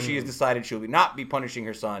 However, she has decided she will not be punishing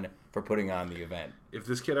her son for putting on the event. If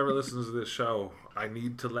this kid ever listens to this show, I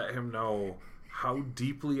need to let him know how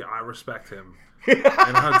deeply I respect him and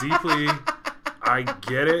how deeply I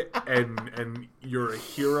get it. And you're a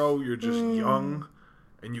hero. You're just young,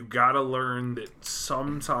 and you gotta learn that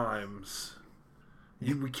sometimes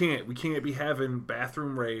we can't be having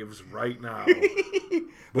bathroom raves right now.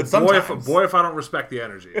 But boy, if I don't respect the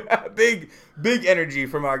energy. big energy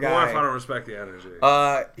from our guy. Boy, if I don't respect the energy.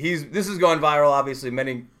 This has gone viral. Obviously,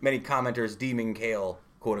 many commenters deeming Cale,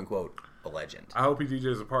 quote unquote, a legend. I hope he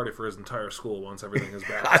DJs a party for his entire school once everything is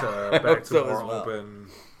back to more open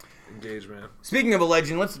engagement. Speaking of a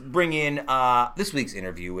legend, let's bring in this week's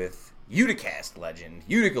interview with Uticast legend,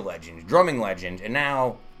 Utica legend, drumming legend, and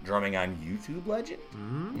now drumming on YouTube legend.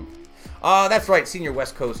 That's right, senior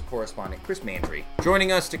West Coast correspondent Chris Mansdry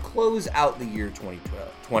joining us to close out the year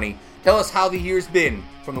 2020. Tell us how the year's been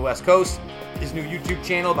from the West Coast, his new YouTube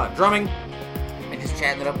channel about drumming, and just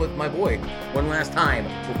chatting it up with my boy one last time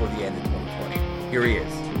before the end of 2020. Here he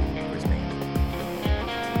is, Chris Mansdry.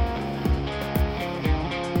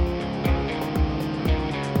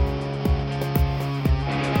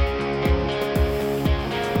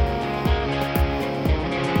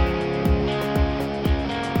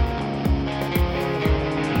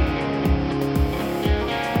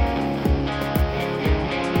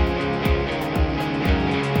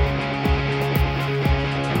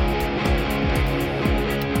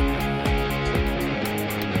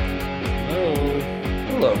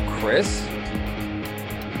 Chris,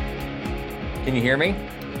 can you hear me?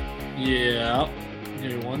 Yeah.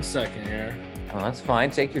 Give me 1 second here. Oh, that's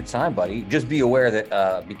fine. Take your time, buddy. Just be aware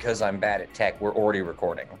that because I'm bad at tech, we're already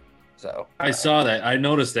recording. So I saw that. I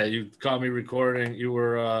noticed that. You caught me recording. You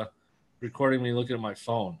were recording me looking at my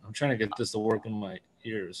phone. I'm trying to get this to work in my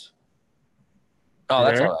ears. Oh,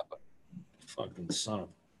 that's all right. Fucking son of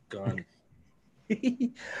a gun.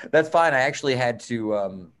 That's fine. I actually had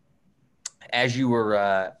to, as you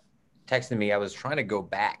were texting me, I was trying to go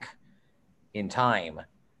back in time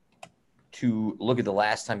to look at the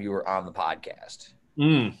last time you were on the podcast.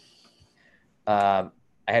 I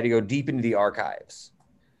had to go deep into the archives.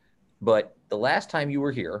 But the last time you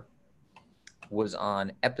were here was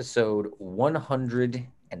on episode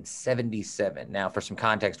 177. Now, for some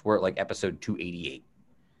context, we're at like episode 288.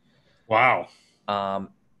 Wow. And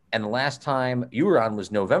the last time you were on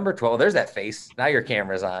was November 12th. There's that face. Now your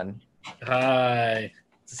camera's on. Hi.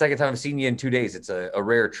 It's the second time I've seen you in 2 days. It's a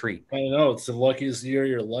rare treat. I know. It's the luckiest year of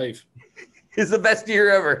your life. It's the best year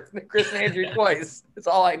ever. Chris Mansdry twice. That's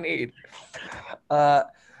all I need.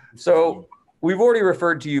 So we've already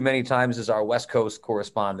referred to you many times as our West Coast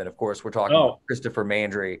correspondent. Of course, we're talking about Christopher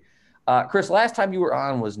Mandry. Chris, last time you were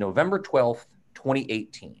on was November 12th,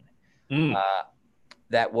 2018.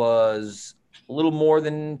 that was a little more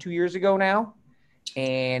than 2 years ago now.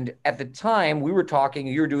 And at the time we were talking,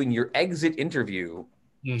 you were doing your exit interview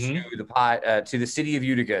to the city of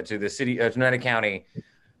Utica, to the city of United County.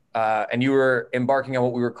 And you were embarking on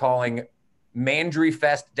what we were calling Mandry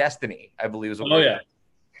Fest Destiny, I believe is what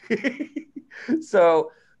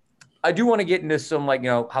So I do want to get into some, like,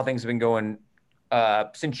 how things have been going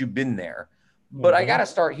since you've been there. But I got to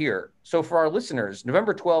start here. So for our listeners,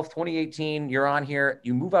 November 12th, 2018, you're on here.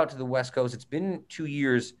 You move out to the West Coast. It's been 2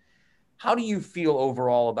 years. How do you feel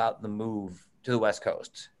overall about the move to the West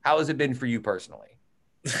Coast? How has it been for you personally?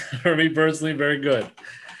 For me personally, very good.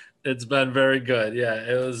 It's been very good. Yeah,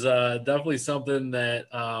 it was definitely something that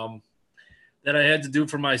that I had to do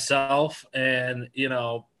for myself. And,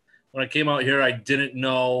 when I came out here, I didn't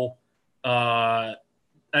know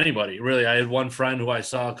anybody, really. I had one friend who I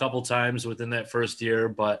saw a couple times within that first year,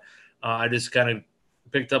 but I just kind of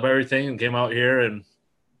picked up everything and came out here and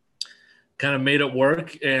kind of made it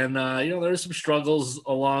work. And, there were some struggles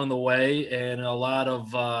along the way and a lot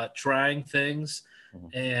of trying things.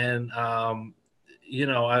 And,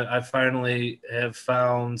 I finally have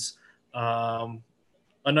found a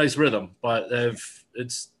nice rhythm, but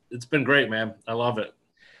it's been great, man. I love it.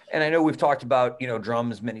 And I know we've talked about,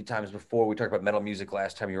 drums many times before. We talked about metal music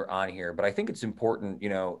last time you were on here, but I think it's important,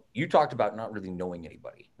 you talked about not really knowing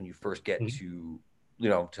anybody when you first get to,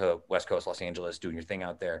 to West Coast, Los Angeles, doing your thing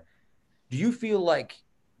out there. Do you feel like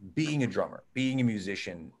being a drummer, being a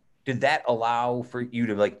musician, did that allow for you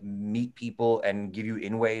to, like, meet people and give you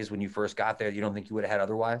in ways when you first got there that you don't think you would have had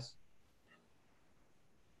otherwise?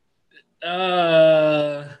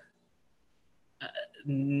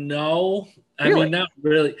 No, I Really? mean, not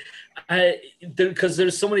really. Because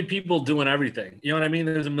there's so many people doing everything. You know what I mean?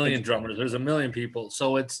 There's a million drummers. There's a million people.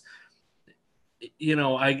 So it's,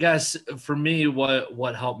 I guess for me,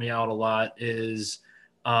 what helped me out a lot is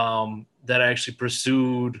that I actually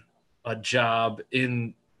pursued a job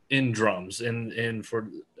in drums and for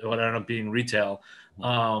what ended up being retail.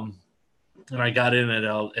 And I got in at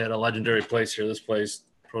a legendary place here, this place,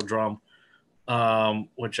 Pro Drum,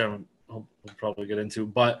 which I'll probably get into,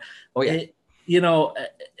 but I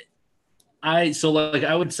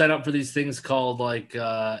would sign up for these things called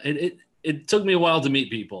it took me a while to meet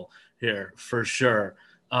people here for sure.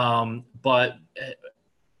 But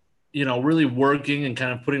really working and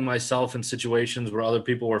kind of putting myself in situations where other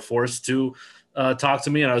people were forced to talk to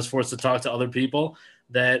me and I was forced to talk to other people,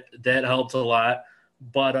 that helped a lot.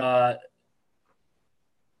 But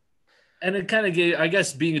and it kind of gave, I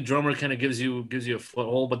guess being a drummer kind of gives you a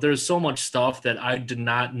foothold, but there's so much stuff that I did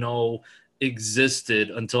not know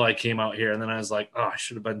existed until I came out here. And then I was like, oh, I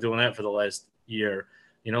should have been doing that for the last year,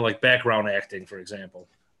 like background acting, for example.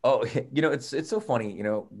 Oh, it's so funny,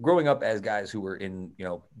 growing up as guys who were in,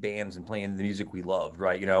 bands and playing the music we loved,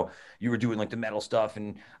 right? You were doing like the metal stuff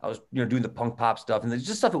and I was, doing the punk pop stuff, and there's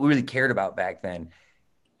just stuff that we really cared about back then.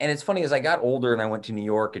 And it's funny, as I got older and I went to New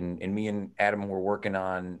York and me and Adam were working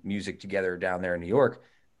on music together down there in New York,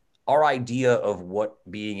 our idea of what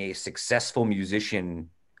being a successful musician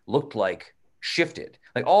looked like shifted.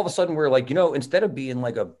 Like all of a sudden we're like, instead of being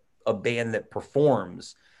like a band that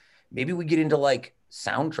performs, maybe we get into like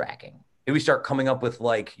soundtracking. Maybe we start coming up with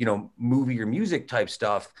like, movie or music type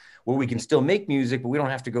stuff where we can still make music, but we don't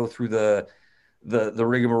have to go through the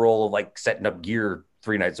rigmarole of like setting up gear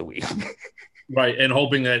 3 nights a week. Right. And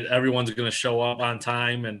hoping that everyone's going to show up on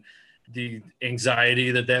time and the anxiety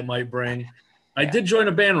that might bring. Yeah. I did join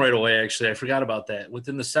a band right away. Actually, I forgot about that.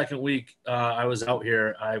 Within the second week I was out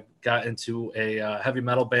here, I got into a heavy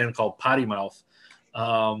metal band called Potty Mouth.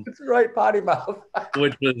 That's right. Potty Mouth.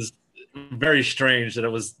 Which was very strange that it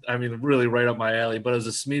was, really right up my alley, but it was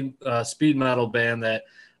a speed metal band that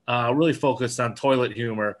really focused on toilet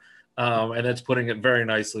humor. And that's putting it very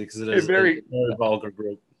nicely because it is a very vulgar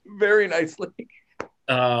group. Very nicely.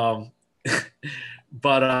 But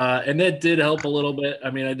and that did help a little bit. I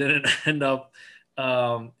didn't end up,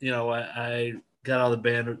 I got out of the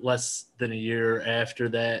band less than a year after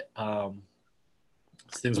that.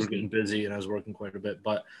 Things were getting busy and I was working quite a bit,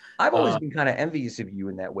 but I've always been kind of envious of you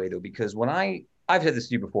in that way though, because when I've said this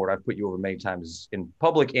to you before, and I've put you over many times in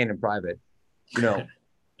public and in private,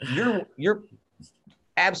 you're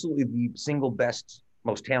absolutely the single best,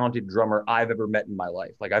 most talented drummer I've ever met in my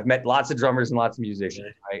life. Like I've met lots of drummers and lots of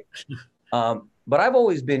musicians, right? But I've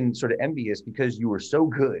always been sort of envious because you were so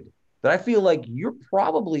good that I feel like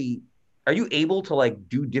are you able to like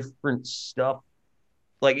do different stuff?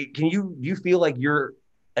 Like, do you feel like you're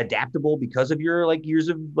adaptable because of your like years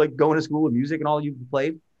of like going to school with music and all you've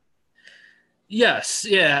played? Yes.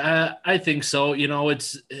 Yeah, I think so.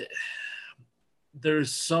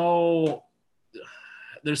 There's so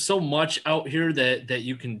there's so much out here that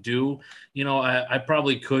you can do. You know, I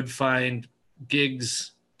probably could find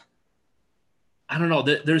gigs. I don't know.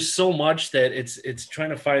 There's so much that it's trying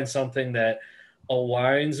to find something that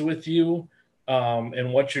aligns with you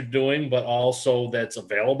and what you're doing, but also that's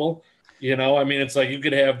available. You know, I mean, it's like you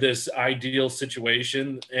could have this ideal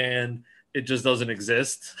situation and it just doesn't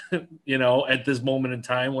exist, you know, at this moment in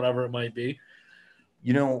time, whatever it might be.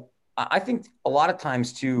 You know, I think a lot of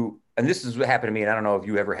times too, and this is what happened to me, and I don't know if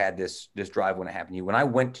you ever had this drive when it happened to you. When I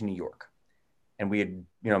went to New York, and we had,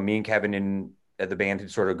 you know, me and Kevin and the band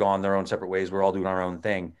had sort of gone their own separate ways. We're all doing our own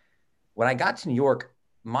thing. When I got to New York,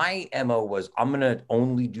 my MO was I'm going to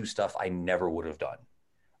only do stuff I never would have done.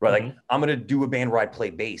 Right. Like I'm going to do a band where I play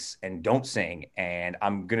bass and don't sing, and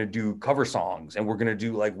I'm going to do cover songs, and we're going to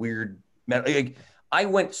do like weird, like I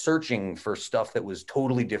went searching for stuff that was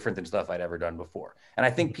totally different than stuff I'd ever done before. And I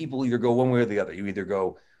think people either go one way or the other. You either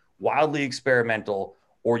go wildly experimental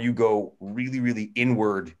or you go really, really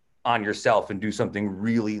inward on yourself and do something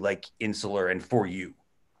really like insular and for you.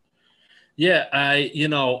 Yeah, you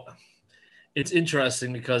know, it's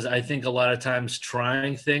interesting because I think a lot of times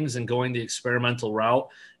trying things and going the experimental route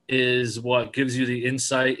is what gives you the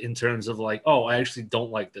insight in terms of like, oh, I actually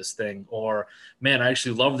don't like this thing, or man, I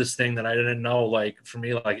actually love this thing that I didn't know. Like for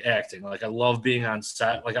me, like acting, like I love being on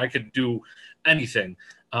set. Like I could do anything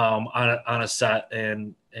on a set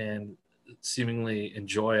and seemingly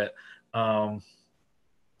enjoy it. But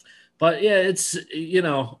yeah, it's, you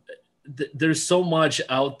know, there's so much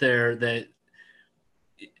out there that,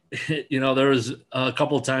 you know, there was a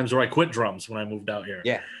couple of times where I quit drums when I moved out here.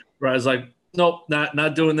 Yeah. Where I was like, nope,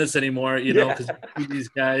 not doing this anymore, you know, because these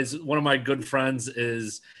guys, one of my good friends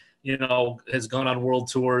is, you know, has gone on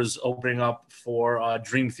world tours opening up for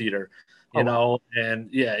Dream Theater, you know, and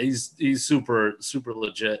yeah, he's super, super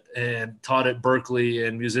legit and taught at Berkeley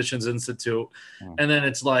and Musicians Institute. And then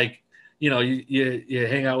it's like, you know, you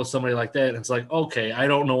hang out with somebody like that and it's like, okay, I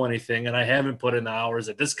don't know anything and I haven't put in the hours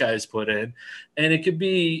that this guy's put in. And it could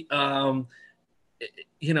be,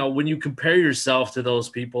 you know, when you compare yourself to those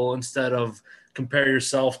people instead of compare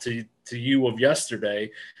yourself to you of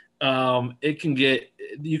yesterday, you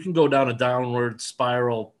can go down a downward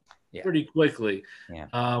spiral pretty quickly.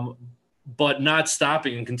 But not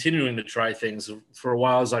stopping and continuing to try things. For a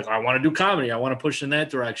while, I was like, I want to do comedy. I want to push in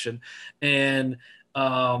that direction. And,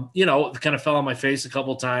 you know, it kind of fell on my face a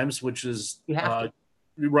couple of times, which is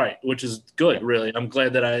right, which is good, really. I'm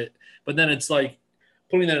glad but then it's like,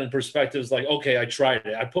 putting that in perspective is like, okay, I tried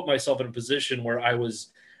it. I put myself in a position where I was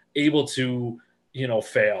able to, you know,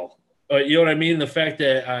 fail. You know what I mean? The fact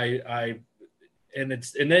that and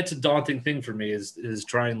that's a daunting thing for me is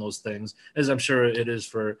trying those things, as I'm sure it is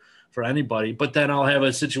for anybody. But then I'll have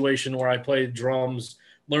a situation where I play drums,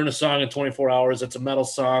 learn a song in 24 hours. It's a metal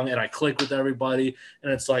song, and I click with everybody.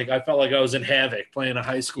 And it's like I felt like I was in Havoc playing a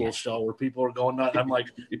high school show where people are going nuts. I'm like,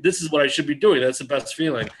 this is what I should be doing. That's the best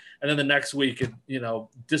feeling. And then the next week, it, you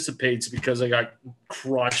know, dissipates because I got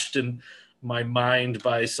crushed in my mind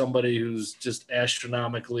by somebody who's just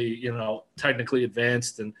astronomically, you know, technically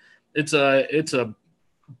advanced. And it's a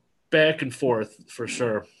back and forth for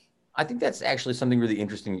sure. I think that's actually something really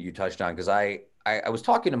interesting that you touched on, because I was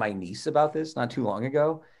talking to my niece about this not too long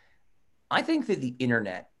ago. I think that the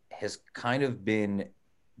internet has kind of been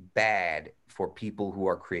bad for people who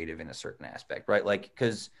are creative in a certain aspect, right? Like,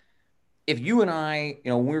 because if you and I,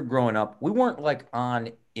 you know, when we were growing up, we weren't like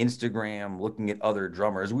on Instagram looking at other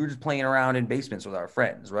drummers. We were just playing around in basements with our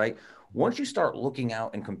friends, right? Once you start looking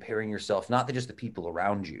out and comparing yourself, not to just the people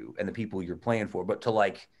around you and the people you're playing for, but to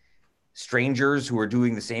like strangers who are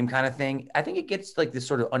doing the same kind of thing, I think it gets like this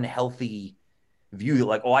sort of unhealthy view that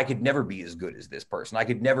like, oh, I could never be as good as this person. I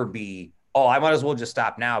could never be, oh, I might as well just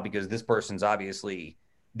stop now because this person's obviously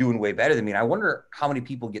doing way better than me. And I wonder how many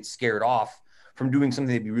people get scared off from doing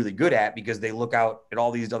something they'd be really good at because they look out at all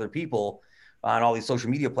these other people on all these social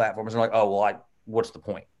media platforms and are like, oh, well, what's the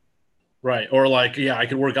point? Right. Or like, yeah, I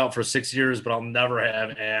could work out for 6 years, but I'll never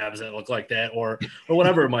have abs that look like that, or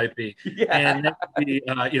whatever it might be. And that could be,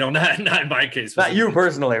 you know, not in my case. Not you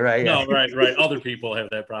personally, right? No, right. Other people have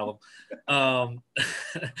that problem.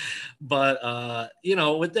 But, you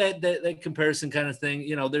know, with that comparison kind of thing,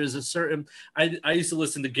 you know, there's a certain, I used to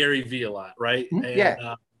listen to Gary Vee a lot, right?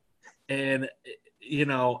 And you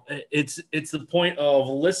know, it's the point of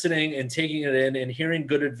listening and taking it in and hearing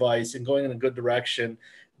good advice and going in a good direction.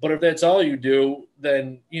 But if that's all you do,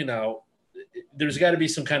 then, you know, there's got to be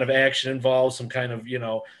some kind of action involved, some kind of, you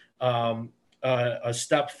know, a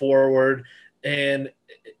step forward. And,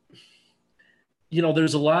 you know,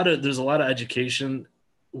 there's a lot of education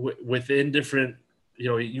within different,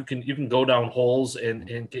 you can go down holes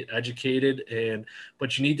and get educated,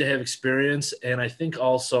 but you need to have experience. And I think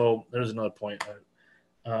also there's another point.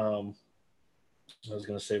 I was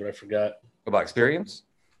going to say, but I forgot. About experience?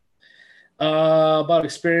 About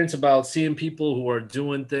experience, about seeing people who are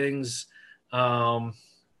doing things. Well,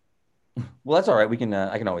 that's all right. We can.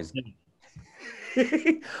 I can always.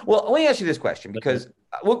 Well, let me ask you this question, because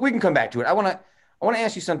we can come back to it. I want to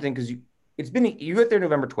ask you something, because you got there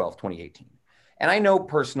November 12th, 2018. And I know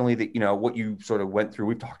personally that, what you sort of went through,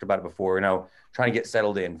 we've talked about it before, trying to get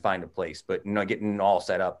settled in, find a place, but, getting all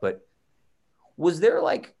set up. But was there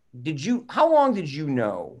how long did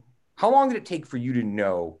it take for you to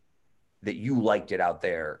know that you liked it out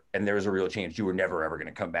there and there was a real chance you were never, ever going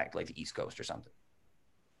to come back to the East Coast or something?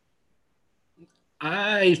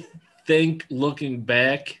 I think looking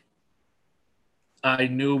back, I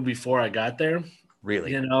knew before I got there.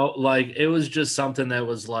 Really? It was just something that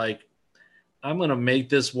was I'm going to make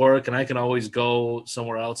this work, and I can always go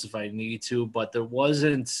somewhere else if I need to. But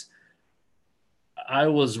I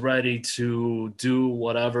was ready to do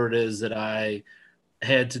whatever it is that I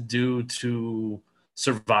had to do to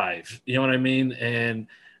survive. You know what I mean? And,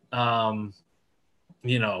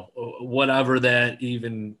 whatever that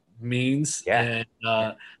even means. Yeah.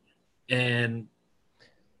 And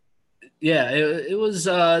yeah, it was,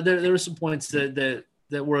 there were some points that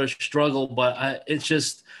were a struggle, but it's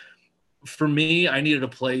just, for me, I needed a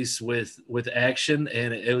place with action,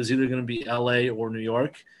 and it was either going to be LA or New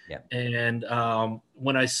York. Yeah. And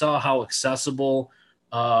when I saw how accessible,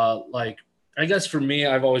 I guess for me,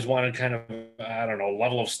 I've always wanted kind of, I don't know,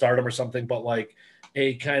 level of stardom or something, but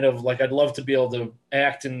a kind of I'd love to be able to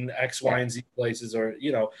act in X, Y, and Z places, or,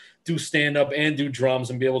 do stand up and do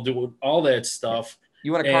drums and be able to do all that stuff.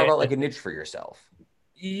 You want to carve out a niche for yourself.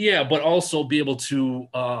 Yeah, but also be able to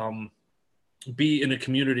be in a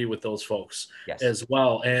community with those folks as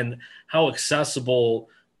well, and how accessible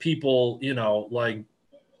people,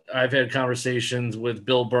 I've had conversations with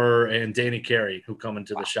Bill Burr and Danny Carey who come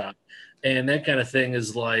into the shop, and that kind of thing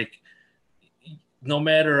is no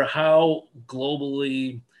matter how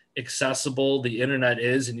globally accessible the internet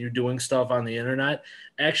is, and you're doing stuff on the internet,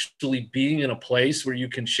 actually being in a place where you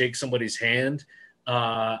can shake somebody's hand,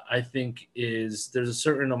 I think there's a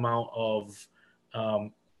certain amount of,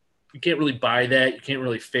 you can't really buy that. You can't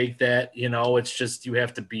really fake that. It's just, you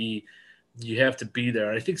have to be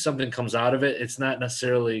there. I think something comes out of it. It's not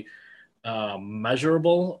necessarily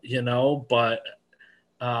measurable, but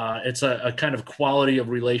it's a kind of quality of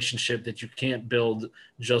relationship that you can't build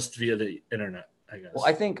just via the internet, I guess. Well,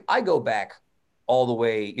 I think I go back all the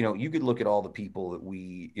way, you could look at all the people that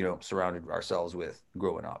we, surrounded ourselves with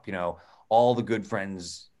growing up, all the good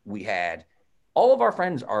friends we had. All of our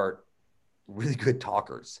friends are really good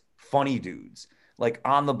talkers, funny dudes,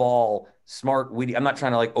 on the ball, smart, witty. I'm not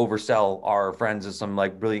trying to oversell our friends as some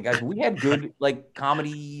brilliant guys, but we had good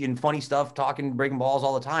comedy and funny stuff, talking, breaking balls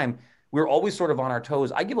all the time. We were always sort of on our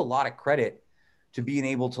toes. I give a lot of credit to being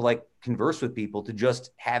able to converse with people, to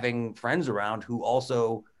just having friends around who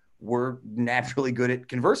also were naturally good at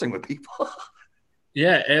conversing with people.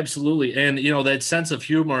 Yeah, absolutely. And, that sense of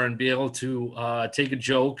humor, and be able to take a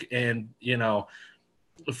joke, and,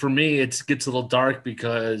 for me, it gets a little dark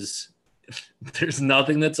because there's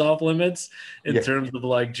nothing that's off limits in terms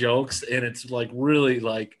of jokes. And it's really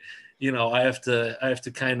I have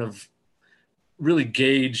to kind of really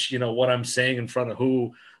gauge, what I'm saying in front of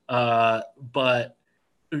who, but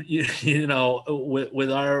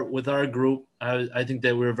with our group, I think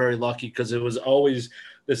that we were very lucky, because it was always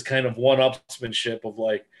this kind of one-upsmanship of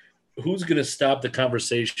who's going to stop the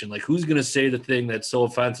conversation? Who's going to say the thing that's so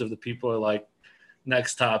offensive that people are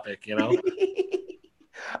next topic,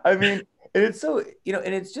 I mean, and it's so,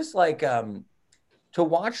 and it's just to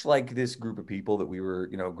watch this group of people that we were,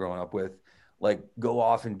 growing up with, go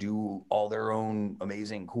off and do all their own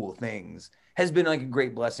amazing, cool things has been a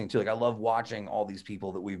great blessing too. I love watching all these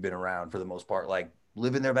people that we've been around for the most part,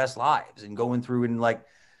 living their best lives and going through and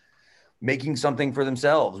making something for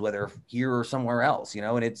themselves, whether here or somewhere else,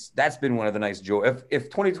 and that's been one of the nice joy. If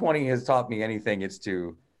 2020 has taught me anything, it's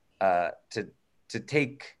to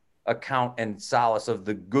take account and solace of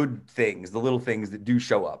the good things, the little things that do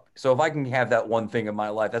show up. So if I can have that one thing in my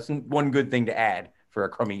life, that's one good thing to add for a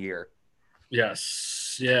crummy year.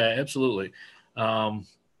 Yes. Yeah, absolutely. I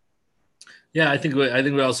think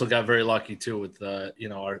we also got very lucky too with,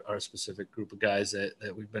 our specific group of guys that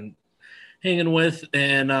we've been hanging with.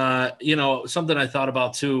 And, something I thought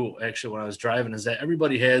about too, actually, when I was driving, is that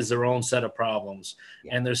everybody has their own set of problems.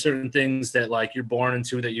 Yeah. And there's certain things that you're born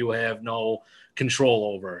into that you have no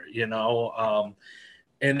control over,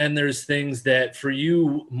 and then there's things that for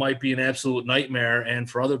you might be an absolute nightmare, and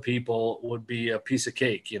for other people would be a piece of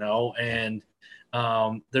cake, and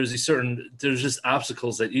there's just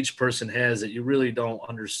obstacles that each person has that you really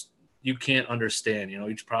you can't understand.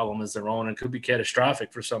 Each problem is their own and could be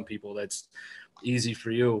catastrophic for some people. That's easy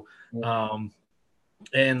for you.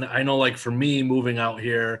 And I know, like, for me, moving out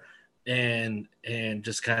here and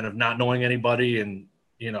just kind of not knowing anybody and,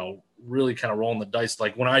 really kind of rolling the dice.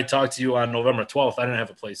 Like, when I talked to you on November 12th, I didn't have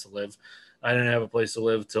a place to live. I didn't have a place to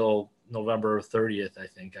live till November 30th. I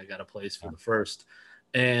think I got a place for the 1st.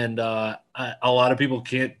 And a lot of people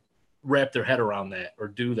can't wrap their head around that or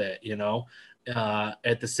do that,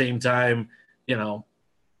 at the same time,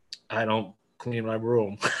 I don't clean my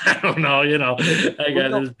room. I don't know, I got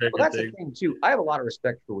this bigger that's thing. the thing too. I have a lot of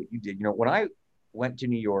respect for what you did. When I went to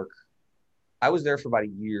New York, I was there for about a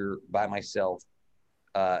year by myself.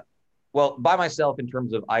 Well, by myself in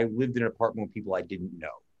terms of I lived in an apartment with people I didn't know. You know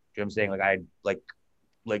what I'm saying? Like I had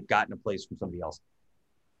like gotten a place from somebody else.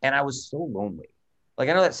 And I was so lonely. Like,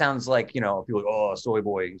 I know that sounds like, people like, oh, soy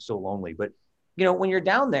boy, so lonely. But, when you're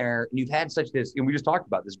down there and you've had such this, and we just talked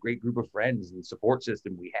about this great group of friends and support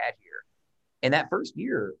system we had here. And that first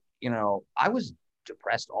year, I was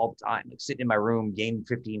depressed all the time, like sitting in my room, gaining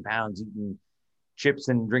 15 pounds, eating chips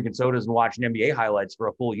and drinking sodas and watching NBA highlights for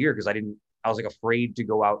a full year because I was like afraid to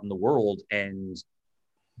go out in the world and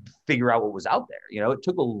figure out what was out there. It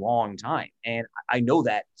took a long time. And I know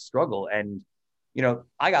that struggle. And,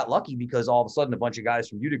 I got lucky because all of a sudden a bunch of guys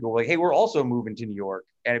from Utica were like, hey, we're also moving to New York.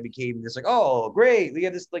 And it became this like, oh, great. We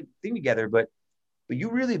have this like thing together. But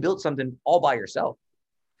you really built something all by yourself.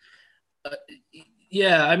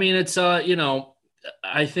 Yeah. I mean, it's,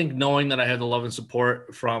 I think knowing that I have the love and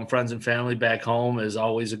support from friends and family back home is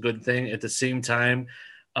always a good thing. At the same time,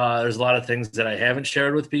 there's a lot of things that I haven't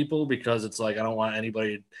shared with people because it's like, I don't want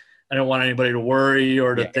anybody to worry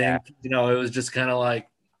or to think, it was just kind of like,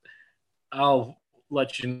 I'll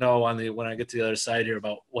let you know when I get to the other side here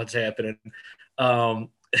about what's happening.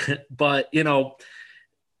 But,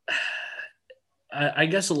 I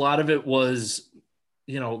guess a lot of it was,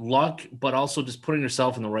 luck, but also just putting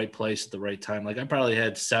yourself in the right place at the right time. Like, I probably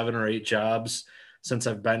had 7 or 8 jobs since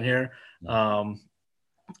I've been here. And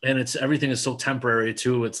everything is so temporary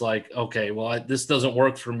too. It's like, okay, well, this doesn't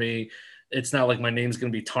work for me. It's not like my name's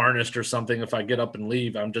going to be tarnished or something if I get up and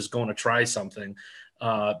leave. I'm just going to try something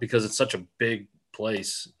because it's such a big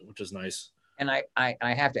place, which is nice. And I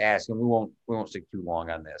have to ask, and we won't stick too long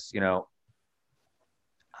on this.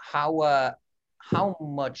 How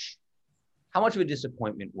much of a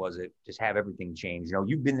disappointment was it to have everything change?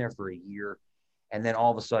 You've been there for a year, and then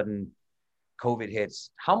all of a sudden, COVID hits.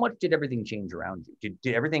 How much did everything change around you?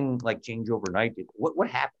 Did everything like change overnight? What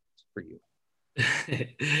happened for you?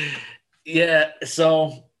 Yeah,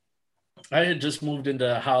 so I had just moved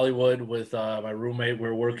into Hollywood with my roommate. We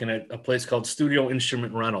were working at a place called Studio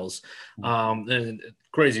Instrument Rentals. And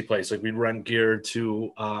crazy place. Like, we'd rent gear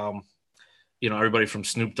to, everybody from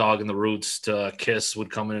Snoop Dogg and the Roots to Kiss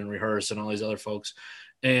would come in and rehearse and all these other folks.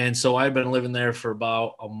 And so I'd been living there for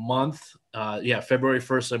about a month. February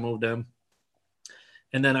 1st, I moved in.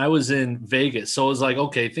 And then I was in Vegas. So it was like,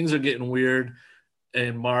 okay, things are getting weird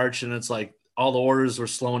in March. And it's like all the orders were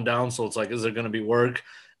slowing down. So it's like, is there going to be work?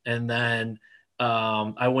 And then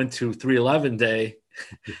I went to 311 day.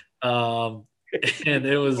 And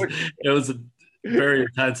it was a very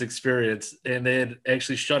intense experience. And they had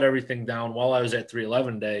actually shut everything down while I was at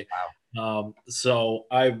 311 day. Wow. So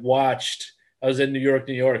I was in New York,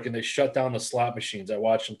 and they shut down the slot machines. I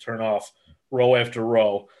watched them turn off row after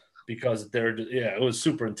row because it was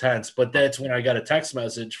super intense. But that's when I got a text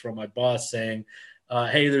message from my boss saying,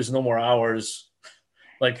 hey, there's no more hours,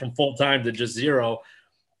 like from full time to just 0.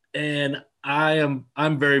 And I'm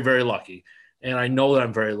very, very lucky. And I know that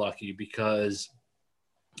I'm very lucky because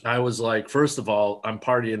I was like, first of all, I'm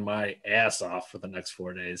partying my ass off for the next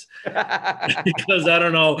 4 days because I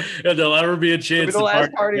don't know if there'll ever be a chance. It'll be the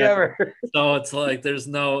last party ever. So it's like, there's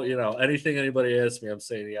no, anything anybody asks me, I'm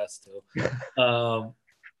saying yes to,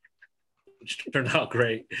 which turned out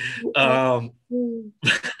great.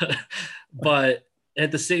 But at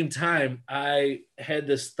the same time, I had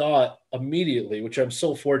this thought immediately, which I'm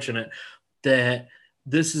so fortunate that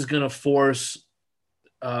this is going to force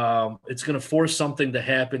it's going to force something to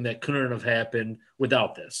happen that couldn't have happened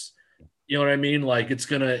without this. You know what I mean? Like,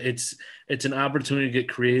 it's an opportunity to get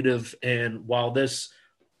creative. And while this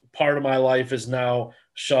part of my life is now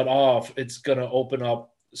shut off, it's going to open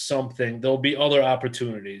up something. There'll be other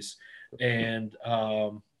opportunities, and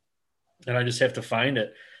I just have to find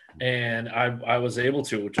it. And I was able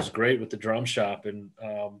to, which is great with the drum shop. And,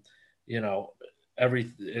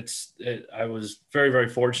 I was very, very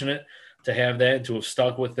fortunate to have that and to have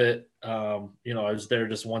stuck with it. I was there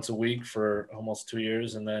just once a week for almost 2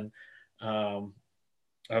 years, and then I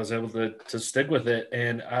was able to stick with it.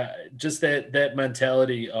 And just that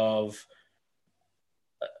mentality of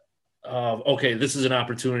okay, this is an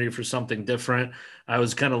opportunity for something different. I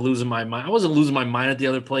was kind of losing my mind. I wasn't losing my mind at the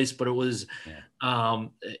other place, but it was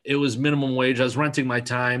minimum wage. I was renting my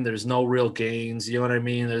time. There's no real gains. You know what I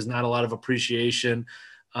mean? There's not a lot of appreciation.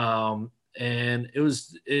 And I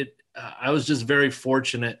was just very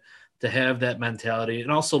fortunate to have that mentality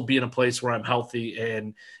and also be in a place where I'm healthy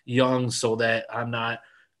and young so that I'm not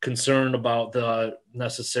concerned about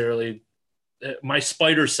my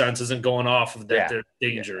spider sense isn't going off of that. There's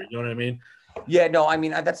danger. You know what I mean? Yeah, no, I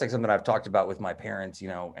mean, that's like something I've talked about with my parents,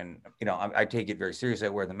 and, I take it very seriously. I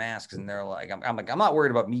wear the masks and they're like, I'm like, I'm not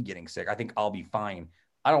worried about me getting sick. I think I'll be fine.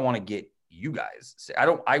 I don't want to get you guys sick.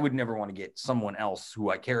 I would never want to get someone else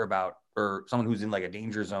who I care about or someone who's in like a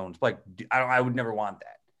danger zone. Like, I would never want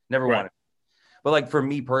that. Never want it. But like for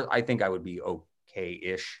me, I think I would be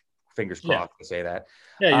okay-ish. Fingers crossed to say that.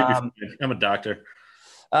 Yeah, you'd be fine. I'm a doctor.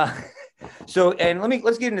 So, and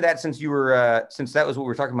let's get into that since since that was what we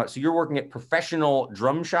were talking about. So you're working at Professional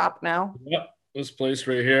Drum Shop now? Yep. This place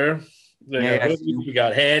right here. We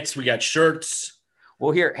got hats, we got shirts.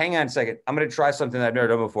 Well, here, hang on a second. I'm going to try something that I've never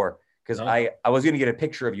done before because I was going to get a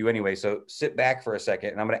picture of you anyway. So sit back for a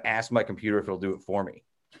second and I'm going to ask my computer if it'll do it for me.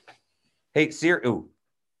 Hey, Siri. Ooh,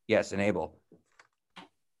 yes, enable.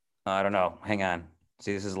 I don't know. Hang on.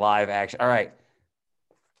 See, this is live action. All right.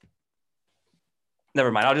 Never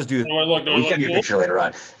mind. I'll just do. We'll get your picture later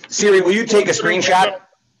on. Siri, will you take a screenshot?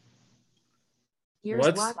 Here's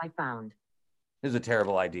what I found. This is a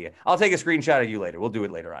terrible idea. I'll take a screenshot of you later. We'll do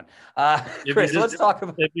it later on. Chris, let's talk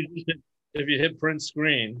about. If you hit print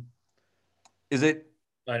screen, is it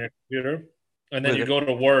on your computer, and then you go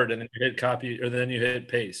to Word, and then you hit copy, or then you hit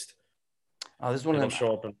paste. Oh, this is one of them.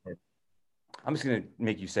 Show up in Word. I'm just going to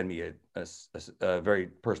make you send me a very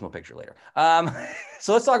personal picture later.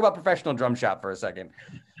 So let's talk about Professional Drum Shop for a second.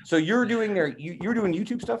 So you're doing you're doing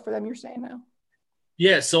YouTube stuff for them, you're saying now?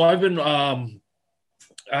 Yeah. So I've been,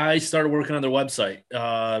 I started working on their website.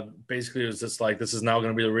 Basically it was just like, this is now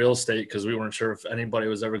going to be the real estate because we weren't sure if anybody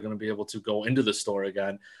was ever going to be able to go into the store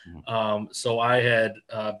again. Mm-hmm. So I had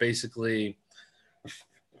basically,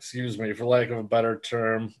 excuse me, for lack of a better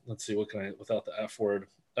term, let's see, without the F word,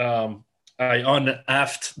 I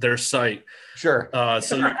un-effed their site. Sure.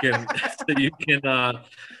 So you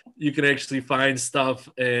can actually find stuff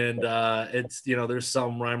and it's, there's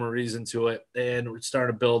some rhyme or reason to it. And we're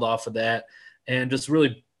starting to build off of that and just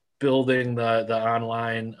really building the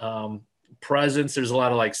online presence. There's a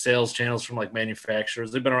lot of like sales channels from like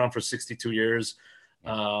manufacturers. They've been around for 62 years.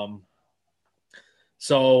 And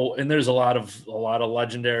there's a lot of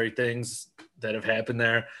legendary things that have happened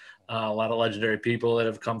there. A lot of legendary people that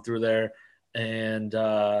have come through there. And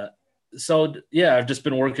so, yeah, I've just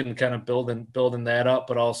been working, kind of building that up,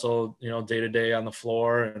 but also, day to day on the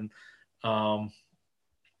floor and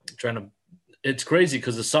it's crazy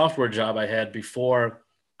because the software job I had before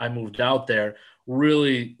I moved out there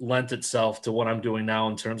really lent itself to what I'm doing now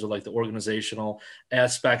in terms of like the organizational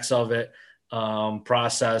aspects of it,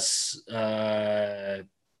 process,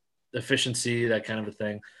 efficiency, that kind of a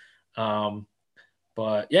thing.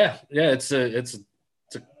 But yeah, it's a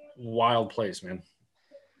wild place, man.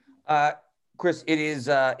 Chris, it's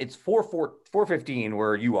 4:15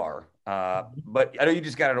 where you are, but I know you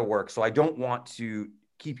just got out of work, so I don't want to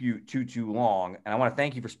keep you too long, and I want to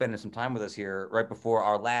thank you for spending some time with us here right before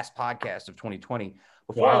our last podcast of 2020.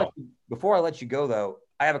 Before I let you go, though,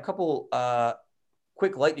 I have a couple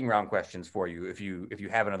quick lightning round questions for you if you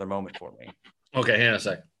have another moment for me. Okay, hang on a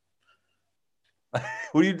sec.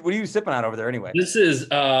 What are you sipping on over there anyway? This is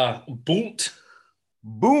Boont.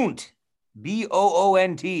 Boont,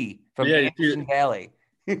 Boont from Anderson Valley.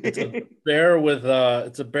 It's a bear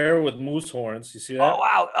with moose horns. You see that?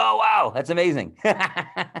 Oh wow, that's amazing.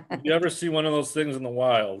 If you ever see one of those things in the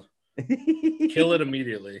wild, kill it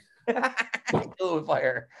immediately. Kill it with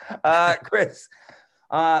fire. Chris,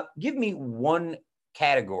 give me one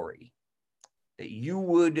category that you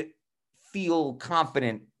would feel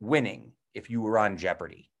confident winning if you were on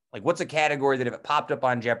Jeopardy. Like, what's a category that if it popped up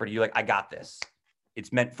on Jeopardy, you're like, I got this.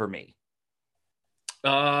 It's meant for me.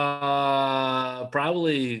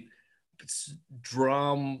 Probably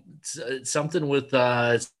something with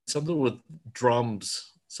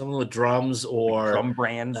drums or drum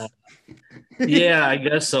brands. Yeah, I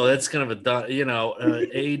guess so. That's kind of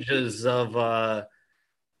ages of or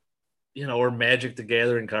Magic the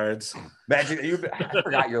Gathering cards. I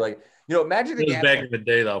forgot you're like, Magic the Gathering back in the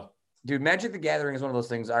day though. Dude, Magic the Gathering is one of those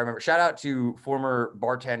things I remember. Shout out to former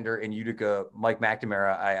bartender in Utica, Mike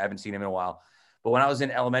McNamara. I haven't seen him in a while. But when I was in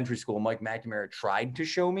elementary school, Mike McNamara tried to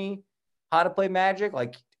show me how to play Magic,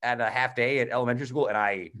 like at a half day at elementary school. And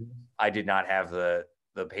I did not have the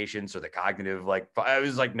patience or the cognitive. Like, I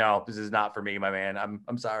was like, no, this is not for me, my man.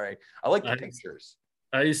 I'm sorry. I like the pictures.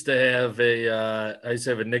 I used to have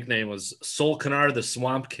a nickname, was Sol Canar the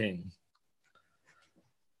Swamp King.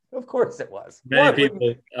 Of course it was. Many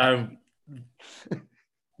people,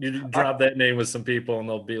 you drop that name with some people and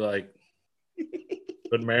they'll be like,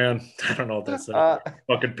 "Good man, I don't know what that's a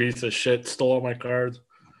fucking piece of shit, stole all my cards."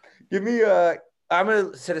 Give me I'm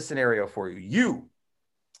going to set a scenario for you. You,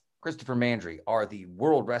 Christopher Mandry, are the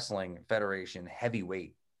World Wrestling Federation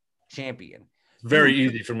heavyweight champion. Very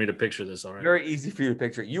easy for me to picture this, all right? Very easy for you to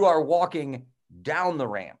picture. You are walking down the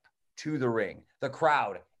ramp to the ring. The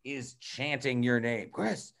crowd is chanting your name.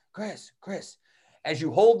 Chris, Chris, Chris. As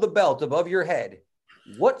you hold the belt above your head,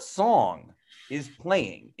 what song is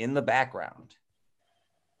playing in the background?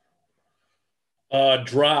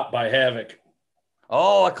 Drop by Havoc.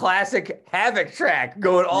 Oh, a classic Havoc track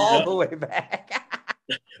going all the way back.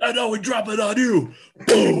 I know we drop it on you.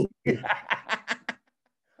 Boom.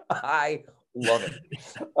 I love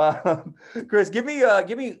it. Chris, give me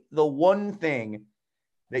the one thing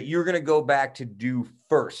that you're going to go back to do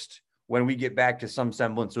first when we get back to some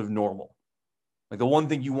semblance of normal. Like the one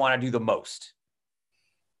thing you want to do the most.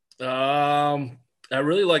 I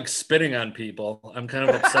really like spitting on people. I'm kind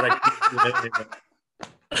of upset I can't do it.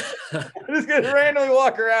 I'm just going to randomly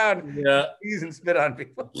walk around and spit on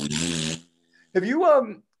people. Have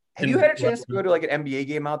you had a chance to go to like an NBA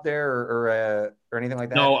game out there or anything like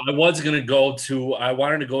that? No, I was going to go to, I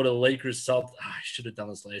wanted to go to the Lakers Celtics. I should have done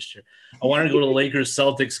this last year. I wanted to go to the Lakers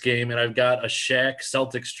Celtics game, and I've got a Shaq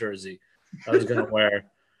Celtics jersey I was going to wear.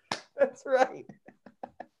 That's right.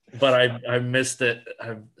 But I missed it.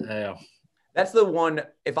 That's the one.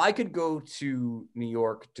 If I could go to New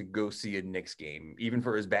York to go see a Knicks game, even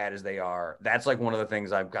for as bad as they are, that's like one of the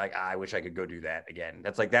things I'm like, I wish I could go do that again.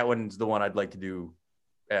 That's like, that one's the one I'd like to do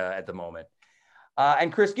at the moment.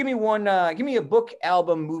 And Chris, give me a book,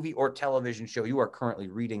 album, movie, or television show you are currently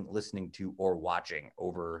reading, listening to, or watching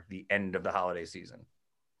over the end of the holiday season.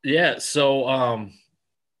 Yeah. So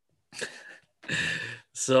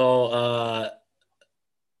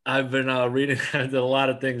I've been reading a lot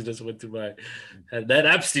of things just went through my head. That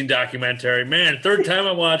Epstein documentary, man, third time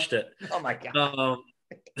I watched it. Oh my God.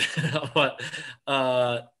 But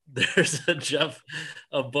there's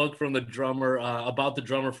a book from the drummer about the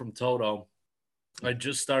drummer from Toto. I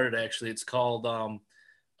just started actually. It's called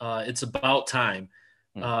It's About Time.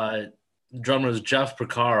 Drummer is Jeff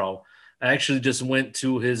Porcaro. I actually just went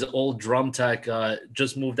to his old drum tech,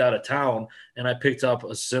 just moved out of town, and I picked up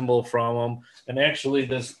a cymbal from him. And actually,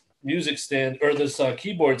 this music stand or this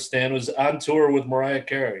keyboard stand was on tour with Mariah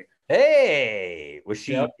Carey. Hey, was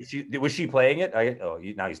she playing it?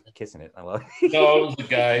 Now he's kissing it. I love it. No, it was the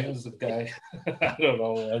guy. I don't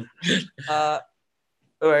know. All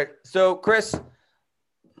right. So, Chris,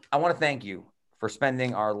 I want to thank you for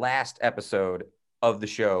spending our last episode of the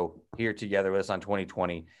show here together with us on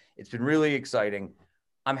 2020. It's been really exciting.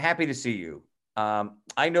 I'm happy to see you.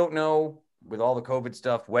 I don't know with all the COVID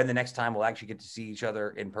stuff when the next time we'll actually get to see each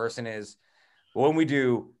other in person is. But when we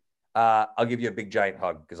do, I'll give you a big giant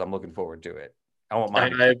hug because I'm looking forward to it. I want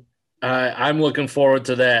mine. I'm looking forward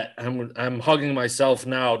to that. I'm hugging myself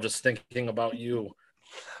now just thinking about you.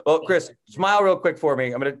 Well, Chris, smile real quick for me.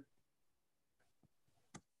 Did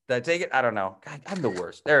I take it? I don't know. God, I'm the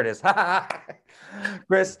worst. There it is.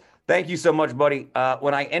 Chris, thank you so much, buddy.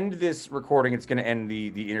 When I end this recording, it's going to end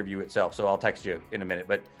the interview itself. So I'll text you in a minute.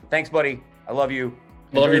 But thanks, buddy. I love you.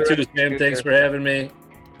 Love you too, Sam. Thanks for having me.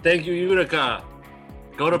 Thank you, Utica.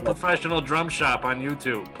 Go to Professional Drum Shop on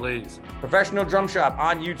YouTube, please. Professional Drum Shop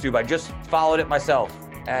on YouTube. I just followed it myself.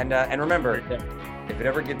 And remember, if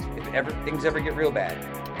things ever get real bad,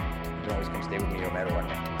 you can always come stay with me no matter what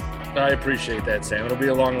happens. I appreciate that, Sam. It'll be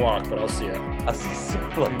a long walk, but I'll see you. I'll see you soon.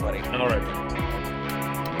 Love you, buddy. All right.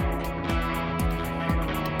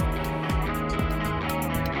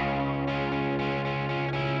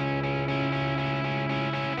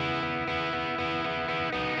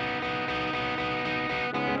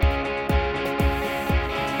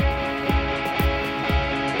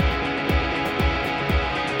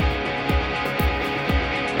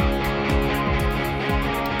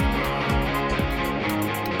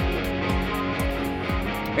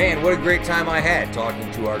 Man, what a great time I had talking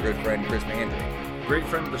to our good friend Chris Mansdry. Great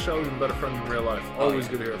friend of the show, even better friend in real life. Always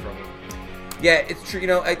good to hear from him. Yeah, it's true. You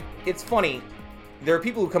know, it's funny. There are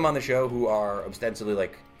people who come on the show who are ostensibly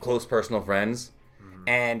like close personal friends,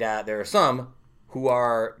 And there are some who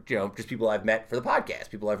are, just people I've met for the podcast,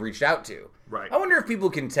 people I've reached out to. Right. I wonder if people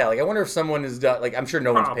can tell. I wonder if someone is done. I'm sure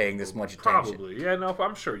no one's paying this much attention. Probably. Yeah, no,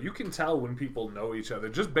 I'm sure. You can tell when people know each other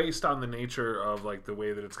just based on the nature of, the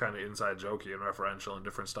way that it's kind of inside jokey and referential and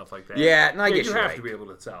different stuff like that. Yeah, no, I guess you you're have right. to be able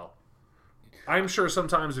to tell. I'm sure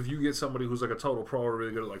sometimes if you get somebody who's a total pro or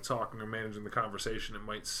really good at talking or managing the conversation, it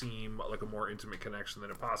might seem like a more intimate connection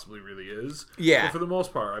than it possibly really is. Yeah. But for the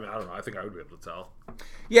most part, I don't know. I think I would be able to tell.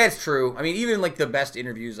 Yeah, it's true. Even the best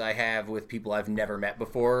interviews I have with people I've never met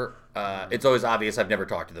before, it's always obvious I've never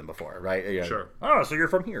talked to them before, right? Sure. Oh, so you're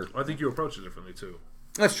from here. I think you approach it differently too.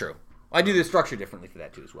 That's true. I do the structure differently for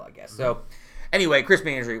that too as well, I guess. So, anyway, Chris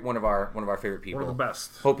Mansdry, one of our favorite people. One of the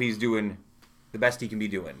best. Hope he's doing the best he can be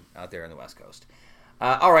doing out there on the West Coast.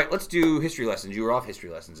 All right, let's do history lessons. You were off history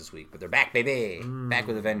lessons this week, but they're back, baby. Back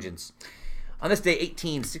with a vengeance. On this day,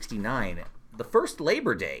 1869, the first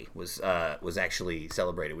Labor Day was actually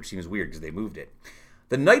celebrated, which seems weird because they moved it.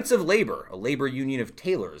 The Knights of Labor, a labor union of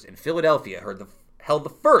tailors in Philadelphia, held the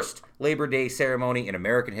first Labor Day ceremony in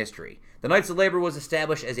American history. The Knights of Labor was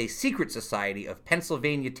established as a secret society of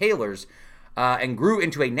Pennsylvania tailors and grew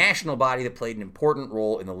into a national body that played an important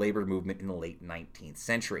role in the labor movement in the late 19th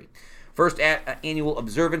century. First annual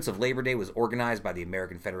observance of Labor Day was organized by the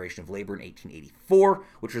American Federation of Labor in 1884,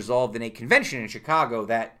 which resolved in a convention in Chicago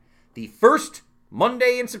that the first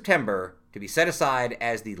Monday in September to be set aside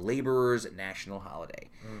as the laborers' national holiday.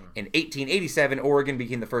 In 1887, Oregon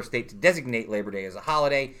became the first state to designate Labor Day as a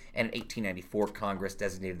holiday, and in 1894, Congress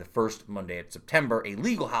designated the first Monday in September a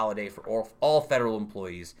legal holiday for all federal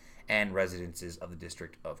employees and residences of the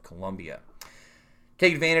District of Columbia.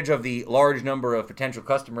 Take advantage of the large number of potential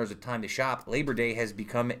customers at time to shop, Labor Day has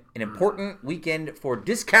become an important weekend for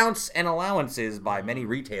discounts and allowances by many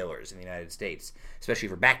retailers in the United States, especially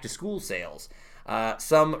for back-to-school sales.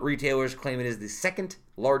 Some retailers claim it is the second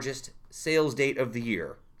largest sales date of the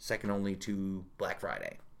year, second only to Black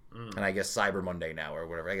Friday. And I guess Cyber Monday now or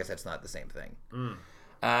whatever. I guess that's not the same thing.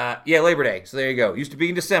 Labor Day. So there you go. Used to be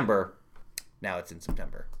in December. Now it's in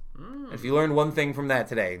September. If you learned one thing from that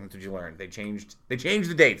today, that's what you learned. They changed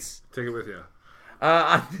the dates. Take it with you.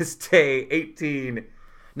 On this day,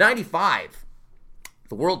 1895,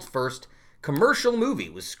 the world's first commercial movie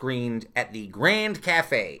was screened at the Grand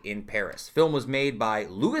Cafe in Paris. Film was made by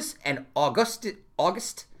Louis and Auguste.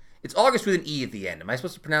 It's August with an E at the end. Am I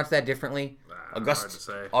supposed to pronounce that differently? Auguste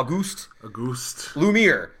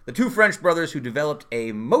Lumiere, the two French brothers who developed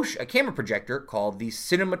a camera projector called the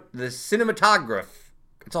cinematograph.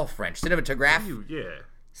 It's all French. Cinematograph.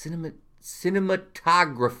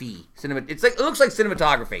 Cinematography. It looks like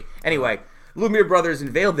cinematography. Anyway, Lumiere brothers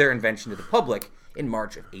unveiled their invention to the public in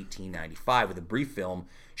March of 1895 with a brief film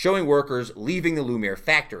showing workers leaving the Lumiere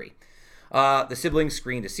factory. The siblings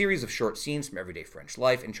screened a series of short scenes from everyday French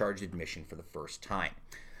life and charged admission for the first time.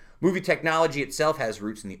 Movie technology itself has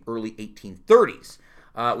roots in the early 1830s,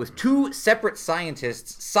 with two separate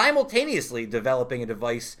scientists simultaneously developing a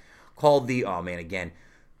device called the,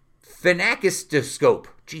 phenakistoscope.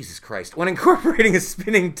 Jesus Christ. When incorporating a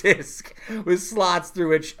spinning disc with slots through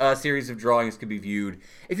which a series of drawings could be viewed.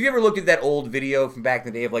 If you ever looked at that old video from back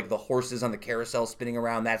in the day of the horses on the carousel spinning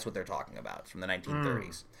around, that's what they're talking about. It's from the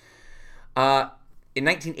 1930s. In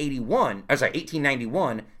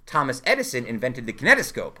 1891, Thomas Edison invented the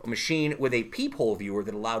kinetoscope, a machine with a peephole viewer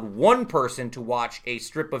that allowed one person to watch a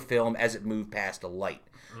strip of film as it moved past a light.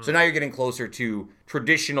 So now you're getting closer to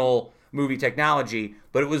traditional movie technology,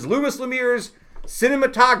 but it was Louis Lumiere's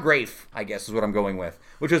cinematograph, I guess is what I'm going with,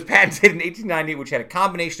 which was patented in 1890, which had a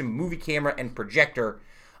combination of movie camera and projector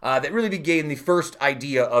that really began the first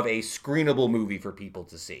idea of a screenable movie for people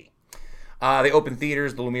to see. They opened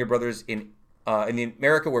theaters, the Lumiere brothers, in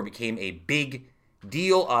America, where it became a big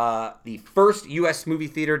deal. The first U.S. movie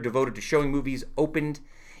theater devoted to showing movies opened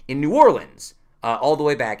in New Orleans all the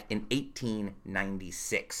way back in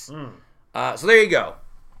 1896. So there you go.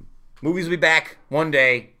 Movies will be back one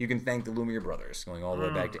day. You can thank the Lumiere brothers, going all the way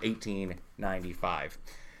back to 1895.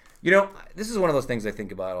 This is one of those things I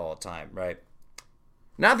think about all the time, right?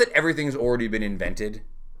 Not that everything's already been invented,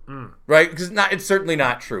 right? Because it's certainly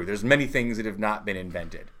not true. There's many things that have not been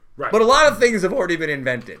invented. Right. But a lot of things have already been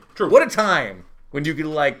invented. True. What a time when you could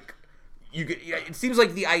it seems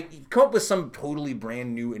like you come up with some totally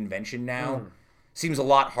brand new invention now seems a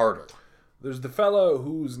lot harder. There's the fellow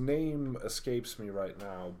whose name escapes me right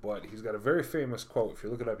now, but he's got a very famous quote. If you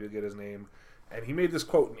look it up, you'll get his name. And he made this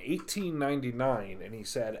quote in 1899, and he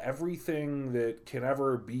said, everything that can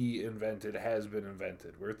ever be invented has been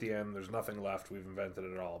invented. We're at the end. There's nothing left. We've invented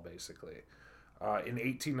it all, basically. In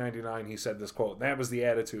 1899, he said this quote, and that was the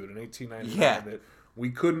attitude in 1899 that we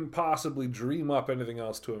couldn't possibly dream up anything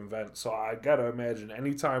else to invent. So I gotta imagine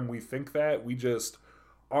anytime we think that,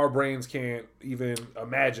 our brains can't even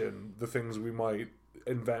imagine the things we might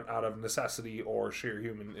invent out of necessity or sheer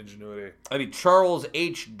human ingenuity. I mean, Charles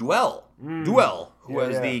H. Duell, who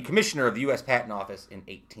was the commissioner of the U.S. Patent Office in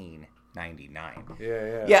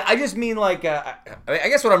 1899. Yeah, I just mean, like, I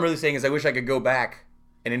guess what I'm really saying is I wish I could go back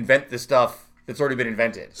and invent the stuff that's already been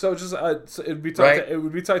invented. So just it'd be tight. It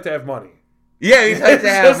would be tight to have money. Yeah, it'd be tight to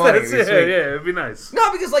have money. It'd be nice.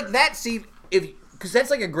 No, because like that, because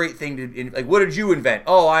that's like a great thing to, like, what did you invent?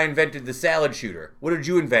 Oh, I invented the salad shooter. What did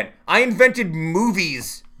you invent? I invented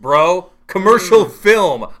movies, bro. Commercial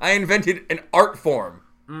film. I invented an art form.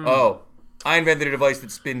 Oh, I invented a device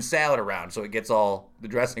that spins salad around so it gets all the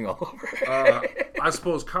dressing all over. I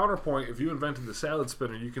suppose counterpoint, if you invented the salad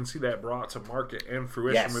spinner, you can see that brought to market and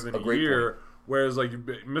fruition within a year. Point. Whereas, like,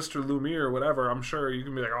 Mr. Lumiere or whatever, I'm sure you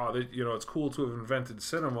can be like, oh, it's cool to have invented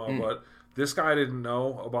cinema, but this guy didn't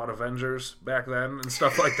know about Avengers back then and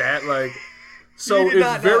stuff like that. Like, so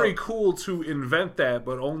it's very cool to invent that,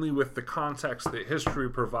 but only with the context that history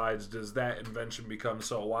provides does that invention become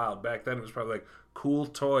so wild. Back then, it was probably like, cool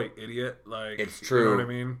toy, idiot. Like, it's true. You know what I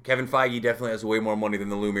mean? Kevin Feige definitely has way more money than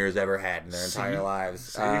the Lumieres ever had in their entire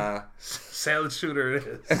lives. Salad shooter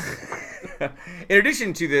it is. In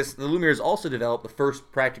addition to this, the Lumieres also developed the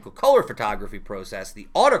first practical color photography process, the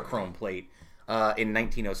autochrome plate, in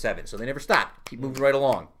 1907. So they never stopped. Keep moving right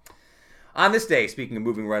along. On this day, speaking of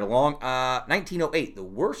moving right along, 1908, the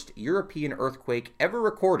worst European earthquake ever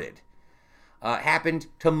recorded, happened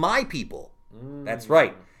to my people. That's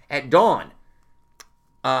right. At dawn,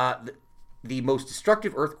 the most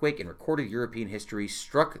destructive earthquake in recorded European history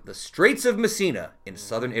struck the Straits of Messina in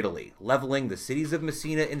southern Italy, leveling the cities of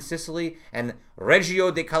Messina in Sicily and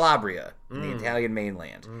Reggio de Calabria in the Italian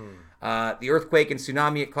mainland. The earthquake and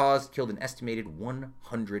tsunami it caused killed an estimated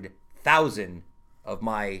 100,000 of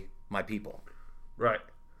my people. Right.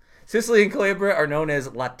 Sicily and Calabria are known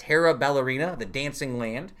as La Terra Ballerina, the dancing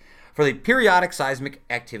land, for the periodic seismic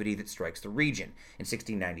activity that strikes the region. In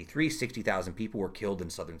 1693, 60,000 people were killed in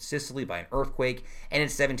southern Sicily by an earthquake, and in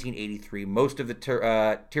 1783, most of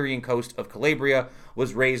the Tyrian coast of Calabria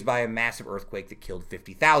was razed by a massive earthquake that killed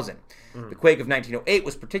 50,000. The quake of 1908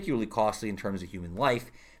 was particularly costly in terms of human life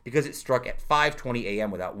because it struck at 5:20 a.m.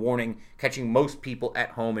 without warning, catching most people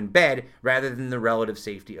at home in bed rather than the relative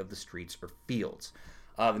safety of the streets or fields.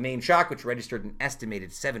 The main shock, which registered an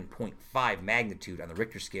estimated 7.5 magnitude on the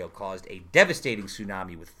Richter scale, caused a devastating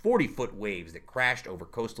tsunami with 40-foot waves that crashed over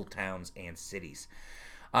coastal towns and cities.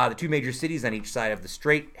 The two major cities on each side of the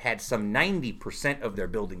strait had some 90% of their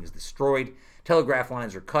buildings destroyed. Telegraph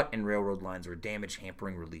lines were cut and railroad lines were damaged,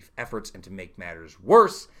 hampering relief efforts. And to make matters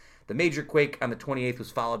worse, the major quake on the 28th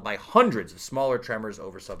was followed by hundreds of smaller tremors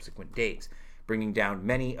over subsequent days, bringing down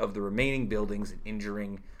many of the remaining buildings and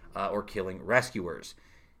injuring or killing rescuers.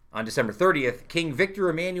 On December 30th, King Victor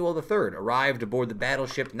Emmanuel III arrived aboard the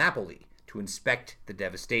battleship Napoli to inspect the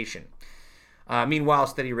devastation. Meanwhile,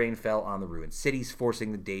 steady rain fell on the ruined cities,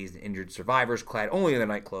 forcing the dazed and injured survivors, clad only in their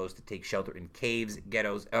nightclothes, to take shelter in caves,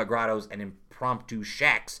 ghettos, grottos, and impromptu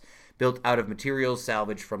shacks built out of materials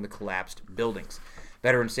salvaged from the collapsed buildings.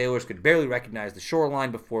 Veteran sailors could barely recognize the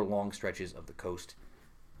shoreline before long stretches of the coast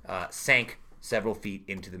sank several feet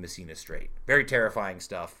into the Messina Strait. Very terrifying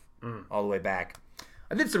stuff all the way back.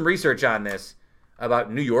 I did some research on this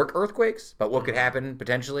about New York earthquakes, about what could happen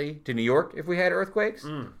potentially to New York if we had earthquakes.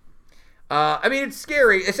 I mean, it's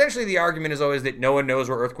scary. Essentially, the argument is always that no one knows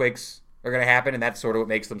where earthquakes are going to happen, and that's sort of what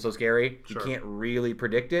makes them so scary. Sure. You can't really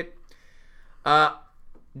predict it.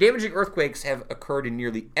 Damaging earthquakes have occurred in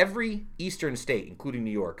nearly every eastern state, including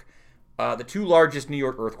New York. The two largest New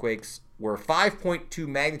York earthquakes were 5.2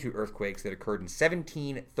 magnitude earthquakes that occurred in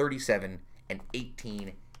 1737 and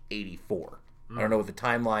 1884. I don't know what the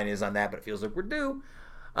timeline is on that, but it feels like we're due.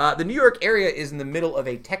 The New York area is in the middle of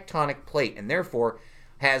a tectonic plate and therefore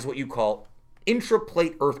has what you call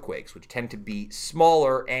intraplate earthquakes, which tend to be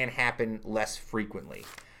smaller and happen less frequently.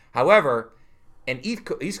 However, an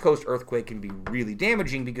East Coast earthquake can be really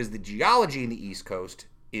damaging because the geology in the East Coast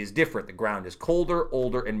is different. The ground is colder,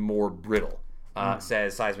 older, and more brittle,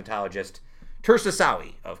 says seismologist Tersa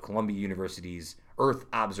Sawi of Columbia University's Earth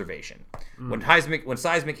Observation. When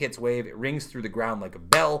seismic hits wave, it rings through the ground like a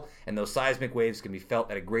bell, and those seismic waves can be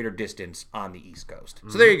felt at a greater distance on the East Coast.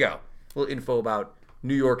 So there you go. A little info about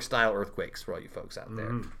New York-style earthquakes for all you folks out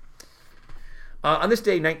there. On this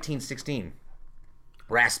day, 1916,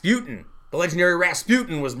 Rasputin, the legendary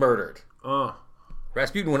Rasputin, was murdered.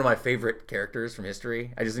 Rasputin, one of my favorite characters from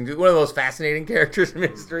history. I just think one of the most fascinating characters from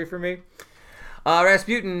history for me.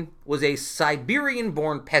 Rasputin was a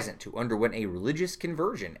Siberian-born peasant who underwent a religious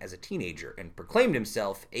conversion as a teenager and proclaimed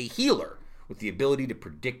himself a healer with the ability to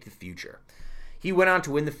predict the future. He went on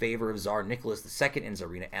to win the favor of Tsar Nicholas II and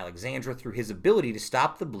Tsarina Alexandra through his ability to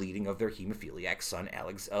stop the bleeding of their hemophiliac son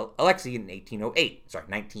Alexei in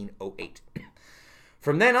 1908.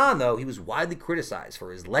 From then on, though, he was widely criticized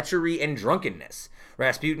for his lechery and drunkenness.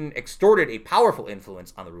 Rasputin extorted a powerful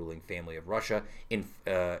influence on the ruling family of Russia,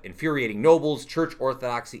 infuriating nobles, church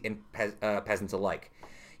orthodoxy, and peasants alike.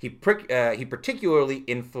 He particularly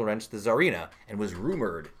influenced the Tsarina and was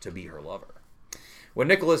rumored to be her lover. When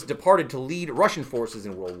Nicholas departed to lead Russian forces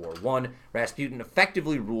in World War I, Rasputin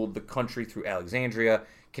effectively ruled the country through Alexandria,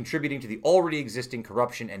 contributing to the already existing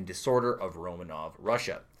corruption and disorder of Romanov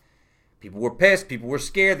Russia. People were pissed, people were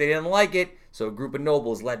scared, they didn't like it, so a group of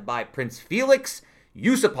nobles led by Prince Felix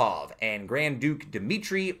Yusupov and Grand Duke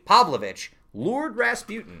Dmitry Pavlovich lured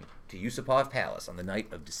Rasputin to Yusupov Palace on the night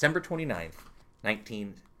of December 29th,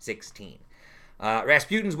 1916.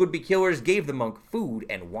 Rasputin's would-be killers gave the monk food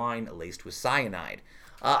and wine laced with cyanide.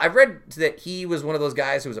 I've read that he was one of those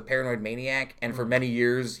guys who was a paranoid maniac, and for many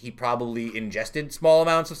years he probably ingested small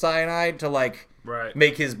amounts of cyanide to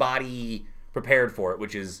make his body prepared for it,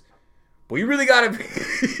 which is, well, you really gotta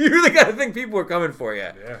think people are coming for you.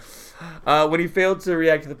 Yeah. When he failed to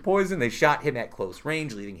react to the poison, they shot him at close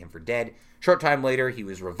range, leaving him for dead. Short time later, he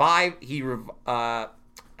was revived.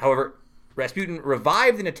 However, Rasputin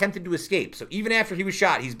revived and attempted to escape. So even after he was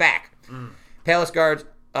shot, he's back. Palace guards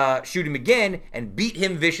shoot him again and beat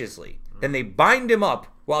him viciously. Then they bind him up,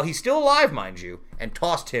 while he's still alive, mind you, and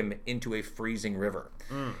tossed him into a freezing river.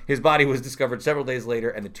 His body was discovered several days later,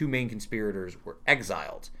 and the two main conspirators were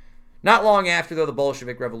exiled. Not long after, though, the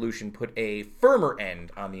Bolshevik Revolution put a firmer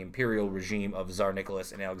end on the imperial regime of Tsar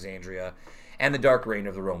Nicholas in Alexandria, and the dark reign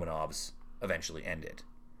of the Romanovs eventually ended.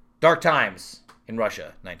 Dark times in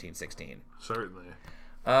Russia, 1916. Certainly.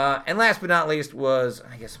 And last but not least was,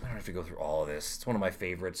 I guess I don't have to go through all of this. It's one of my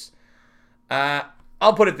favorites.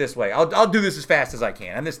 I'll put it this way. I'll do this as fast as I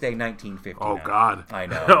can. On this day, 1959. Oh, God. I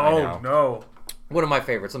know. Oh, no. One of my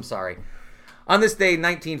favorites. I'm sorry. On this day,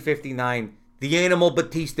 1959, the animal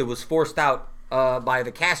Batista was forced out by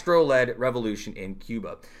the Castro-led revolution in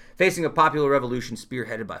Cuba. Facing a popular revolution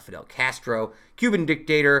spearheaded by Fidel Castro, Cuban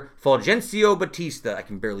dictator Fulgencio Batista, I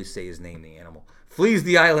can barely say his name, the animal, flees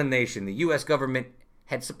the island nation. The U.S. government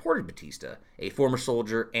had supported Batista, a former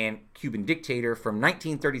soldier and Cuban dictator from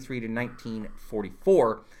 1933 to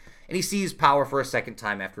 1944, and he seized power for a second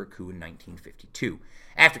time after a coup in 1952.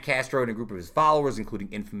 After Castro and a group of his followers, including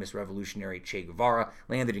infamous revolutionary Che Guevara,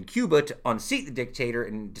 landed in Cuba to unseat the dictator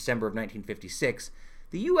in December of 1956,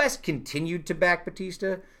 the U.S. continued to back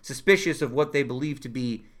Batista, suspicious of what they believed to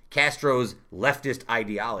be Castro's leftist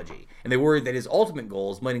ideology, and they worried that his ultimate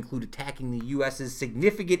goals might include attacking the U.S.'s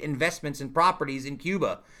significant investments in properties in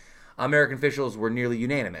Cuba. American officials were nearly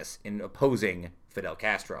unanimous in opposing Fidel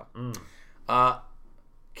Castro.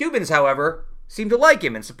 Cubans, however, seemed to like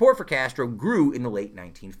him, and support for Castro grew in the late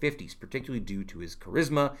 1950s, particularly due to his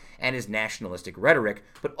charisma and his nationalistic rhetoric,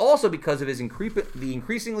 but also because of the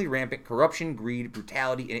increasingly rampant corruption, greed,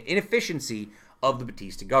 brutality, and inefficiency of the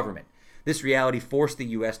Batista government. This reality forced the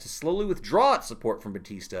U.S. to slowly withdraw its support from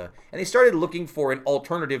Batista, and they started looking for an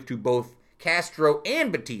alternative to both Castro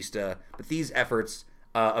and Batista, but these efforts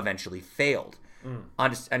eventually failed.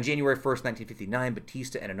 On January 1st, 1959,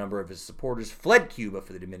 Batista and a number of his supporters fled Cuba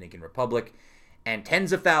for the Dominican Republic, and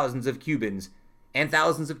tens of thousands of Cubans and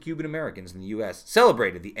thousands of Cuban Americans in the U.S.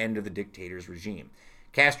 celebrated the end of the dictator's regime.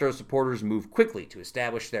 Castro's supporters moved quickly to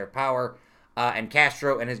establish their power, and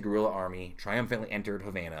Castro and his guerrilla army triumphantly entered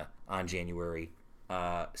Havana on January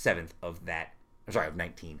 7th of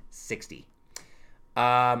 1960.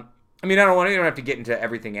 I don't have to get into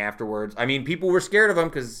everything afterwards. I mean, people were scared of him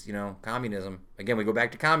because, communism. Again, we go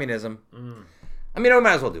back to communism. I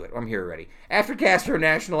might as well do it. I'm here already. After Castro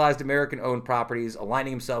nationalized American-owned properties,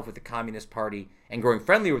 aligning himself with the Communist Party, and growing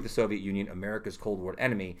friendlier with the Soviet Union, America's Cold War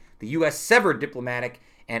enemy, the U.S. severed diplomatic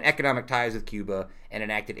and economic ties with Cuba and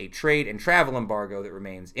enacted a trade and travel embargo that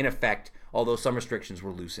remains in effect, although some restrictions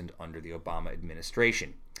were loosened under the Obama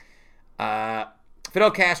administration.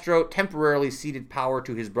 Fidel Castro temporarily ceded power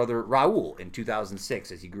to his brother Raul in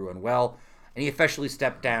 2006 as he grew unwell, and he officially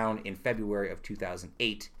stepped down in February of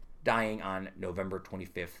 2008, dying on November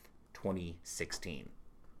 25th, 2016.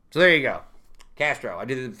 So there you go. Castro. I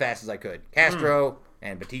did it as fast as I could. Castro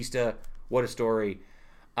and Batista. What a story.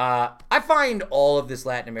 I find all of this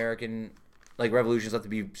Latin American revolution stuff to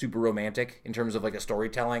be super romantic in terms of a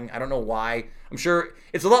storytelling. I don't know why. I'm sure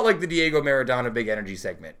it's a lot like the Diego Maradona Big Energy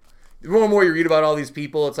segment. the more and more you read about all these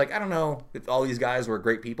people, it's like, I don't know if all these guys were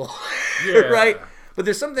great people, Yeah. right? But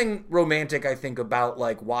there's something romantic, I think, about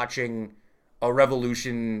like watching a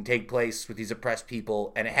revolution take place with these oppressed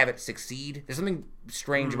people and have it succeed. There's something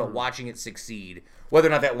strange about watching it succeed, whether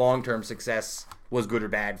or not that long-term success was good or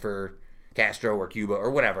bad for Castro or Cuba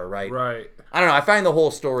or whatever, right? Right. I don't know. I find the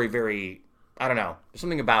whole story very, I don't know. There's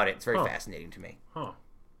something about it. It's very fascinating to me. Huh.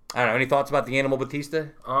 I don't know. Any thoughts about the Animal Batista?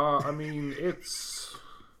 I mean, it's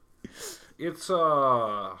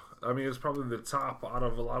probably the top out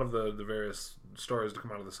of a lot of the various stories to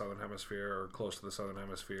come out of the Southern Hemisphere or close to the Southern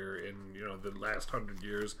Hemisphere in, the last 100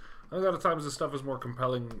 years. A lot of times this stuff is more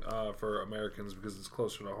compelling for Americans because it's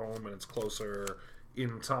closer to home and it's closer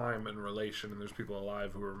in time and relation, and there's people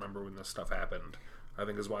alive who remember when this stuff happened. I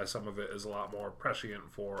think is why some of it is a lot more prescient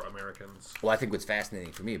for Americans. Well, I think what's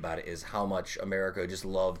fascinating for me about it is how much America just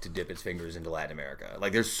loved to dip its fingers into Latin America.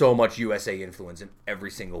 Like, there's so much USA influence in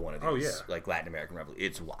every single one of these, like, Latin American revolutions.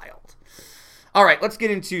 It's wild. All right, let's get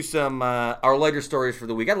into some our lighter stories for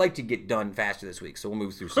the week. I'd like to get done faster this week, so we'll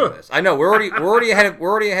move through some of this. I know we're already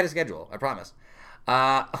ahead of schedule. I promise.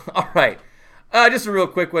 All right. Just a real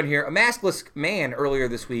quick one here. A maskless man earlier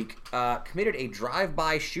this week committed a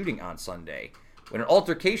drive-by shooting on Sunday when an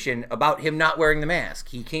altercation about him not wearing the mask.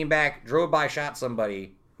 He came back, drove by, shot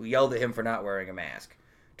somebody who yelled at him for not wearing a mask.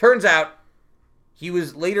 Turns out he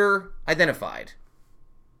was later identified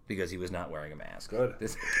because he was not wearing a mask. Good.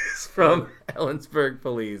 This is from Ellensburg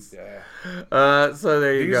Police. Yeah. So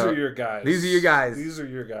there you go. These are your guys. These are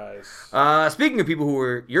your guys. Speaking of people who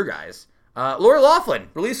were your guys, Lori Loughlin,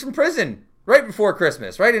 released from prison right before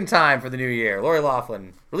Christmas, right in time for the new year. Lori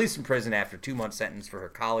Loughlin, released from prison after a 2-month sentence for her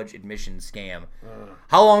college admissions scam.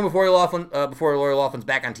 How long before Lori Loughlin's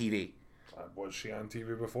back on TV? Was she on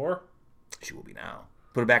TV before? She will be now.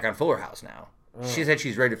 Put her back on Fuller House now. She said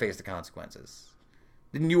she's ready to face the consequences.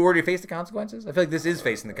 Didn't you already face the consequences? I feel like this is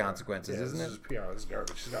facing the consequences, isn't it? This is PR. This is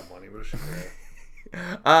garbage. She's got money. What is she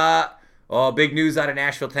doing? Big news out of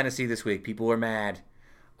Nashville, Tennessee this week. People were mad.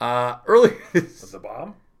 Earlier... With the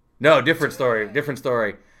bomb? No, different story.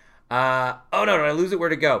 Oh, no, did I lose it?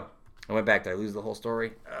 Where'd it go? I went back. Did I lose the whole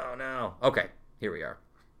story? Oh, no. Okay, here we are.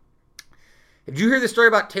 Did you hear the story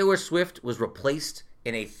about Taylor Swift was replaced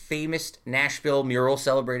in a famous Nashville mural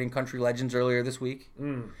celebrating country legends earlier this week?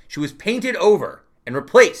 She was painted over and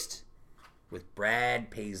replaced with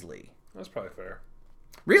Brad Paisley. That's probably fair.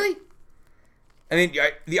 Really? I mean,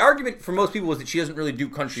 the argument for most people was that she doesn't really do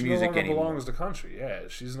country music anymore. She no longer belongs to country, yeah.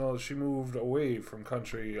 She moved away from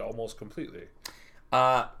country almost completely.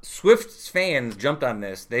 Swift's fans jumped on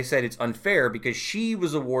this. They said it's unfair because she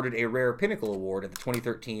was awarded a Rare Pinnacle Award at the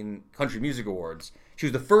 2013 Country Music Awards. She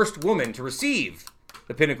was the first woman to receive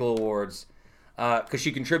the Pinnacle Awards because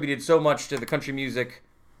she contributed so much to the country music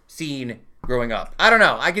scene growing up. I don't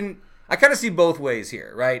know. I kind of see both ways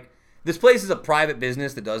here, right? This place is a private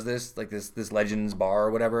business that does this, like this Legends bar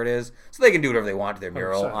or whatever it is, so they can do whatever they want to their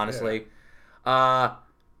mural, honestly. Yeah.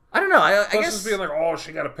 I don't know. I guess just being like, oh,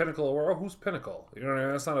 she got a Pinnacle Award. Oh, who's Pinnacle? You know what I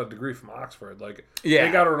mean? That's not a degree from Oxford. Like, yeah.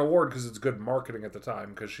 They got her an award because it's good marketing at the time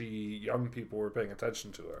because young people were paying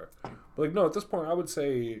attention to her. But like, no, at this point, I would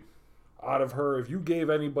say, out of her, if you gave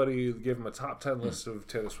them a top 10 list of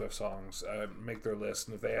Taylor Swift songs, make their list,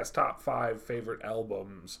 and if they ask top 5 favorite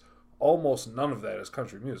albums, almost none of that is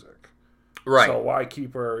country music. Right. So why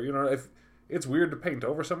keep her? You know, if it's weird to paint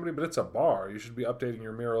over somebody, but it's a bar. You should be updating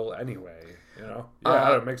your mural anyway. You know?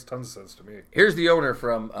 Yeah, it makes tons of sense to me. Here's the owner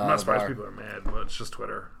from I'm not surprised people are mad, but it's just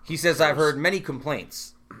Twitter. He says, I've heard many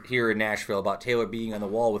complaints here in Nashville about Taylor being on the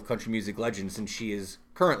wall with country music legends since she is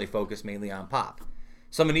currently focused mainly on pop.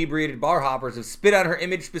 Some inebriated bar hoppers have spit on her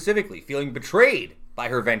image specifically, feeling betrayed by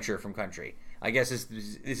her venture from country. I guess this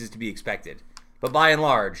is to be expected. But by and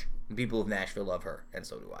large, the people of Nashville love her, and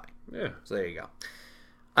so do I. Yeah. So there you go.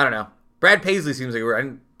 I don't know. Brad Paisley seems like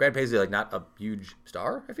Brad Paisley, like, not a huge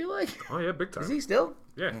star, I feel like. Oh, yeah, big time. Is he still?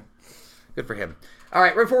 Yeah. Good for him. All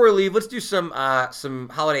right, right before we leave, let's do some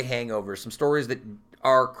holiday hangovers, some stories that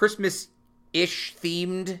are Christmas-ish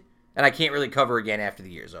themed, and I can't really cover again after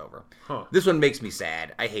the year's over. Huh. This one makes me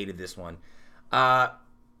sad. I hated this one.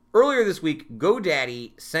 Earlier this week,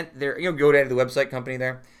 GoDaddy sent their, GoDaddy, the website company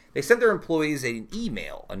there, they sent their employees an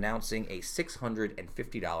email announcing a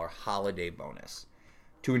 $650 holiday bonus.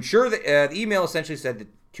 To ensure that the email essentially said that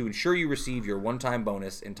to ensure you receive your one-time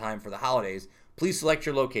bonus in time for the holidays, please select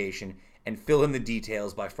your location and fill in the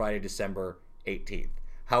details by Friday, December 18th.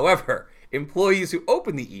 However, employees who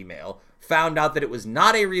opened the email found out that it was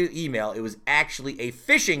not a real email. It was actually a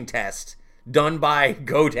phishing test done by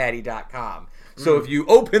GoDaddy.com. So if you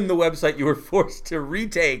open the website, you were forced to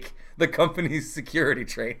retake the company's security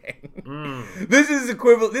training. This is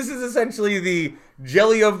equivalent. This is essentially the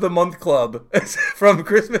Jelly of the Month Club from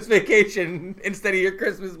Christmas Vacation instead of your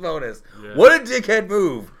Christmas bonus. Yeah. What a dickhead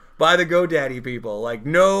move by the GoDaddy people. Like,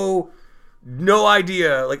 no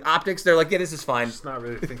idea. Like, optics, they're like, yeah, this is fine. Just not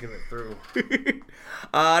really thinking it through.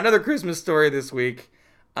 Another Christmas story this week.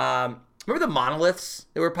 Remember the monoliths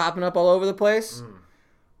that were popping up all over the place?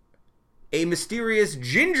 A mysterious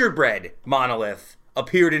gingerbread monolith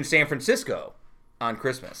appeared in San Francisco on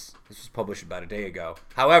Christmas. This was published about a day ago.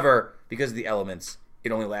 However, because of the elements,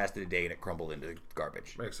 it only lasted a day and it crumbled into the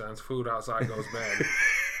garbage. Makes sense. Food outside goes bad.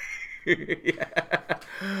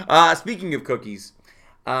 Yeah. Speaking of cookies,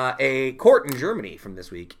 a court in Germany from this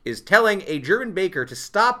week is telling a German baker to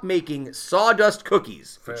stop making sawdust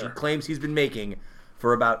cookies, which he claims he's been making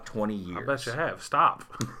for about 20 years. I bet you have. Stop.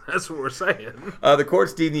 That's what we're saying. The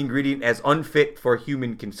courts deemed the ingredient as unfit for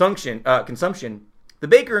human consumption. The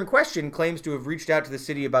baker in question claims to have reached out to the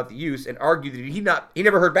city about the use and argued that he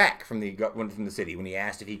never heard back from the city when he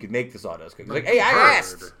asked if he could make the sawdust cookies. Like, hey, I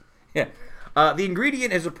asked. Yeah. The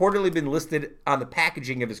ingredient has reportedly been listed on the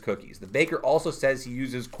packaging of his cookies. The baker also says he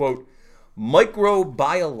uses, quote,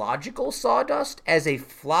 microbiological sawdust as a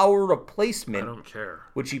flour replacement. I don't care.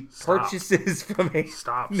 Which he purchases from a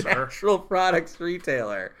natural products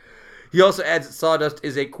retailer. He also adds that sawdust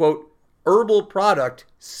is a, quote, herbal product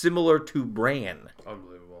similar to bran.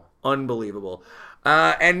 Unbelievable.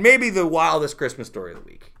 And maybe the wildest Christmas story of the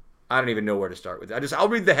week. I don't even know where to start with it. I'll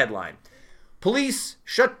read the headline. Police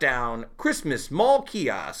shut down Christmas mall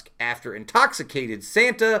kiosk after intoxicated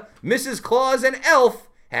Santa, Mrs. Claus, and Elf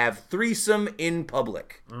have threesome in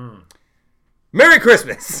public. Merry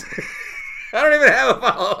Christmas. I don't even have a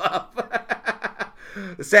follow-up.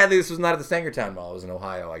 Sadly, this was not at the Sangertown Mall. It was in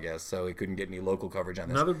Ohio, I guess, so we couldn't get any local coverage on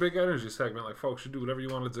this. Another big energy segment. Like, folks should do whatever you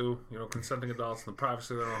want to do. You know, consenting adults in the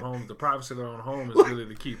privacy of their own home. The privacy of their own home is really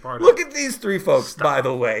the key part. Look at these three folks, by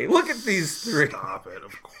the way. Look at these three. Stop it.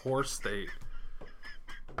 Of course they...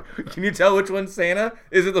 Can you tell which one's Santa?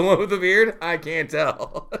 Is it the one with the beard? I can't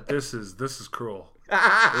tell. This is cruel.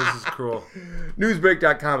 This is cruel.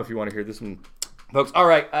 Newsbreak.com if you want to hear this one, folks. All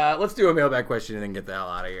right, let's do a mailbag question and then get the hell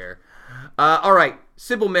out of here. All right,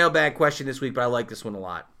 simple mailbag question this week, but I like this one a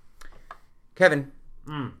lot. Kevin,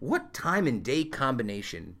 what time and day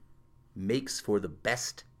combination makes for the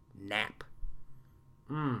best nap?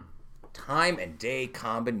 Time and day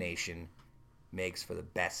combination makes for the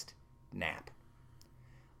best nap.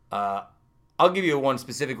 I'll give you one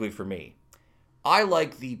specifically for me. I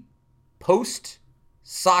like the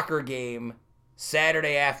post-soccer game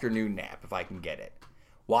Saturday afternoon nap, if I can get it.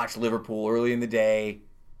 Watch Liverpool early in the day,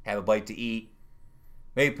 have a bite to eat,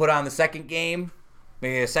 maybe put on the second game,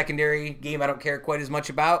 maybe a secondary game I don't care quite as much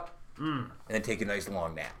about, and then take a nice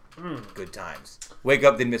long nap. Good times. Wake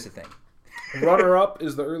up, didn't miss a thing. Runner-up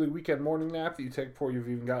is the early weekend morning nap that you take before you've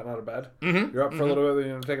even gotten out of bed. You're up for a little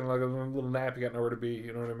bit, taking like a little nap, you got nowhere to be,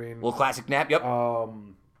 you know what I mean? Little classic nap, yep.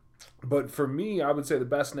 But for me, I would say the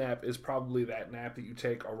best nap is probably that nap that you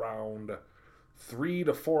take around 3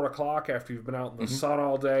 to 4 o'clock after you've been out in the sun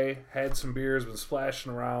all day, had some beers, been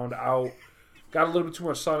splashing around, out, got a little bit too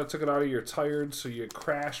much sun, it took it out of you, you're tired, so you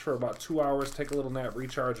crash for about 2 hours, take a little nap,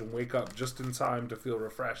 recharge, and wake up just in time to feel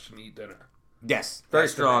refreshed and eat dinner. Yes, very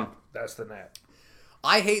strong. That's the nap.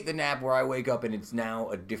 I hate the nap where I wake up and it's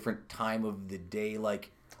now a different time of the day.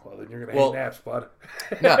 Like, well, then you're gonna hate naps, bud.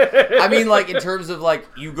 No, I mean like in terms of like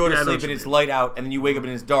you go to sleep and it's light out, and then you wake up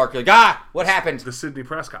and it's dark. You're like, what happened? The Sidney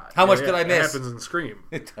Prescott. How much did I miss? It happens in Scream.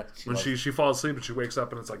 When she falls asleep and she wakes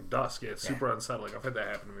up and it's like dusk. Yeah, it's super unsettling. I've had that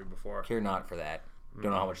happen to me before. Care not for that.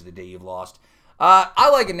 Don't know how much of the day you've lost.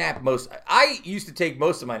 I like a nap most. I used to take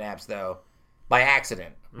most of my naps though by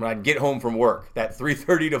accident. When I'd get home from work, that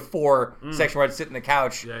 3:30 to 4 section where I'd sit in the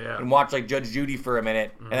couch and watch like Judge Judy for a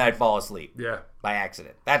minute, and then I'd fall asleep. Yeah, by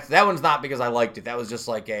accident. That one's not because I liked it. That was just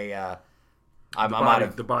like a I'm out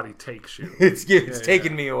of the body takes you. it's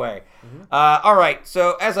taking me away. All right.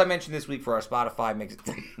 So as I mentioned this week for our Spotify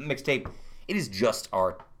mixtape, it is just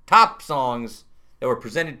our top songs that were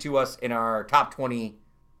presented to us in our top 20,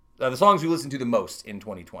 the songs we listened to the most in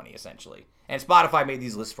 2020, essentially. And Spotify made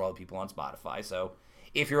these lists for all the people on Spotify. So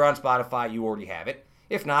if you're on Spotify, you already have it.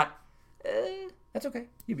 If not, that's okay.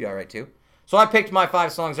 You'd be all right, too. So I picked my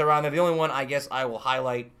 5 songs that are on there. The only one I guess I will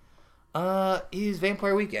highlight is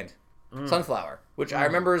Vampire Weekend, Sunflower, which I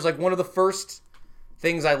remember is like one of the first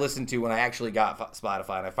things I listened to when I actually got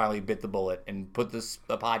Spotify, and I finally bit the bullet and put the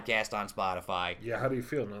podcast on Spotify. Yeah, how do you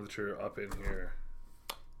feel now that you're up in here?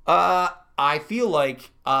 I feel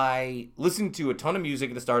like I listened to a ton of music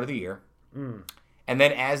at the start of the year. And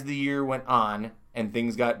then as the year went on and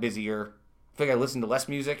things got busier, I feel like I listened to less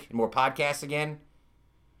music and more podcasts again.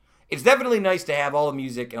 It's definitely nice to have all the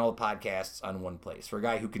music and all the podcasts on one place for a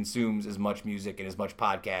guy who consumes as much music and as much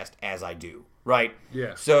podcast as I do, right?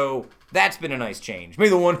 Yeah. So that's been a nice change.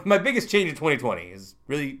 Maybe my biggest change in 2020 is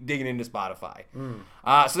really digging into Spotify.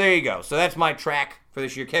 So there you go. So that's my track for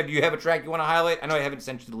this year. Kev, do you have a track you want to highlight? I know I haven't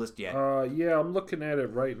sent you the list yet. Yeah, I'm looking at it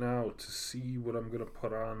right now to see what I'm gonna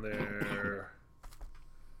put on there.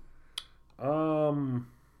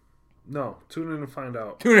 No, tune in and find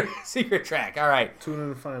out. Secret track. All right. Tune in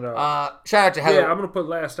and find out. Shout out to Heather. Yeah, I'm going to put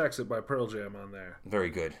Last Exit by Pearl Jam on there. Very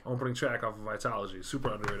good. Opening track off of Vitology.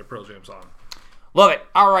 Super underrated Pearl Jam song. Love it.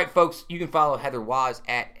 All right, folks. You can follow Heather Waz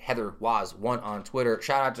at HeatherWaz1 on Twitter.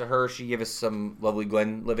 Shout out to her. She gave us some lovely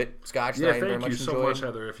Glenlivet scotch. Yeah, that I very thank you much so enjoyed. much,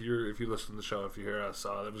 Heather. If you listen to the show, if you hear us,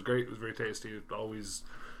 that was great. It was very tasty. Always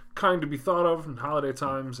kind to be thought of in holiday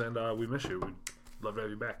times, and we miss you. We'd love to have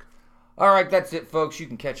you back. All right, that's it, folks. You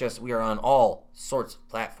can catch us. We are on all sorts of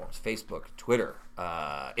platforms: Facebook, Twitter,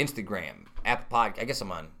 Instagram, Apple Pod. I guess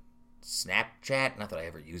I'm on Snapchat. Not that I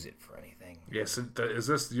ever use it for anything. Yes, is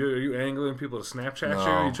this? Are you angling people to Snapchat No, here?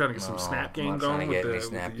 Are you trying to get some Snap game going with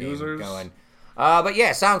the users? But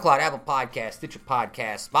yeah, SoundCloud, Apple Podcasts, Stitcher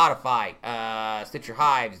Podcasts, Spotify, Stitcher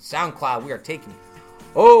Hive, SoundCloud. We are taking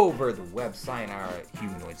over the web. Sayonara,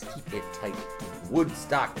 humanoids. Keep it tight.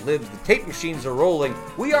 Woodstock lives. The tape machines are rolling.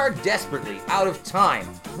 We are desperately out of time.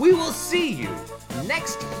 We will see you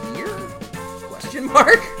next year? Question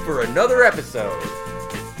mark? For another episode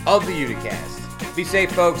of the Uticast. Be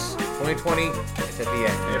safe, folks. 2020, it's at the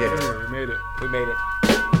end. We did it. We made it. We made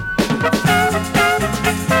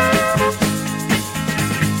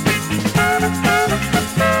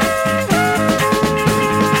it.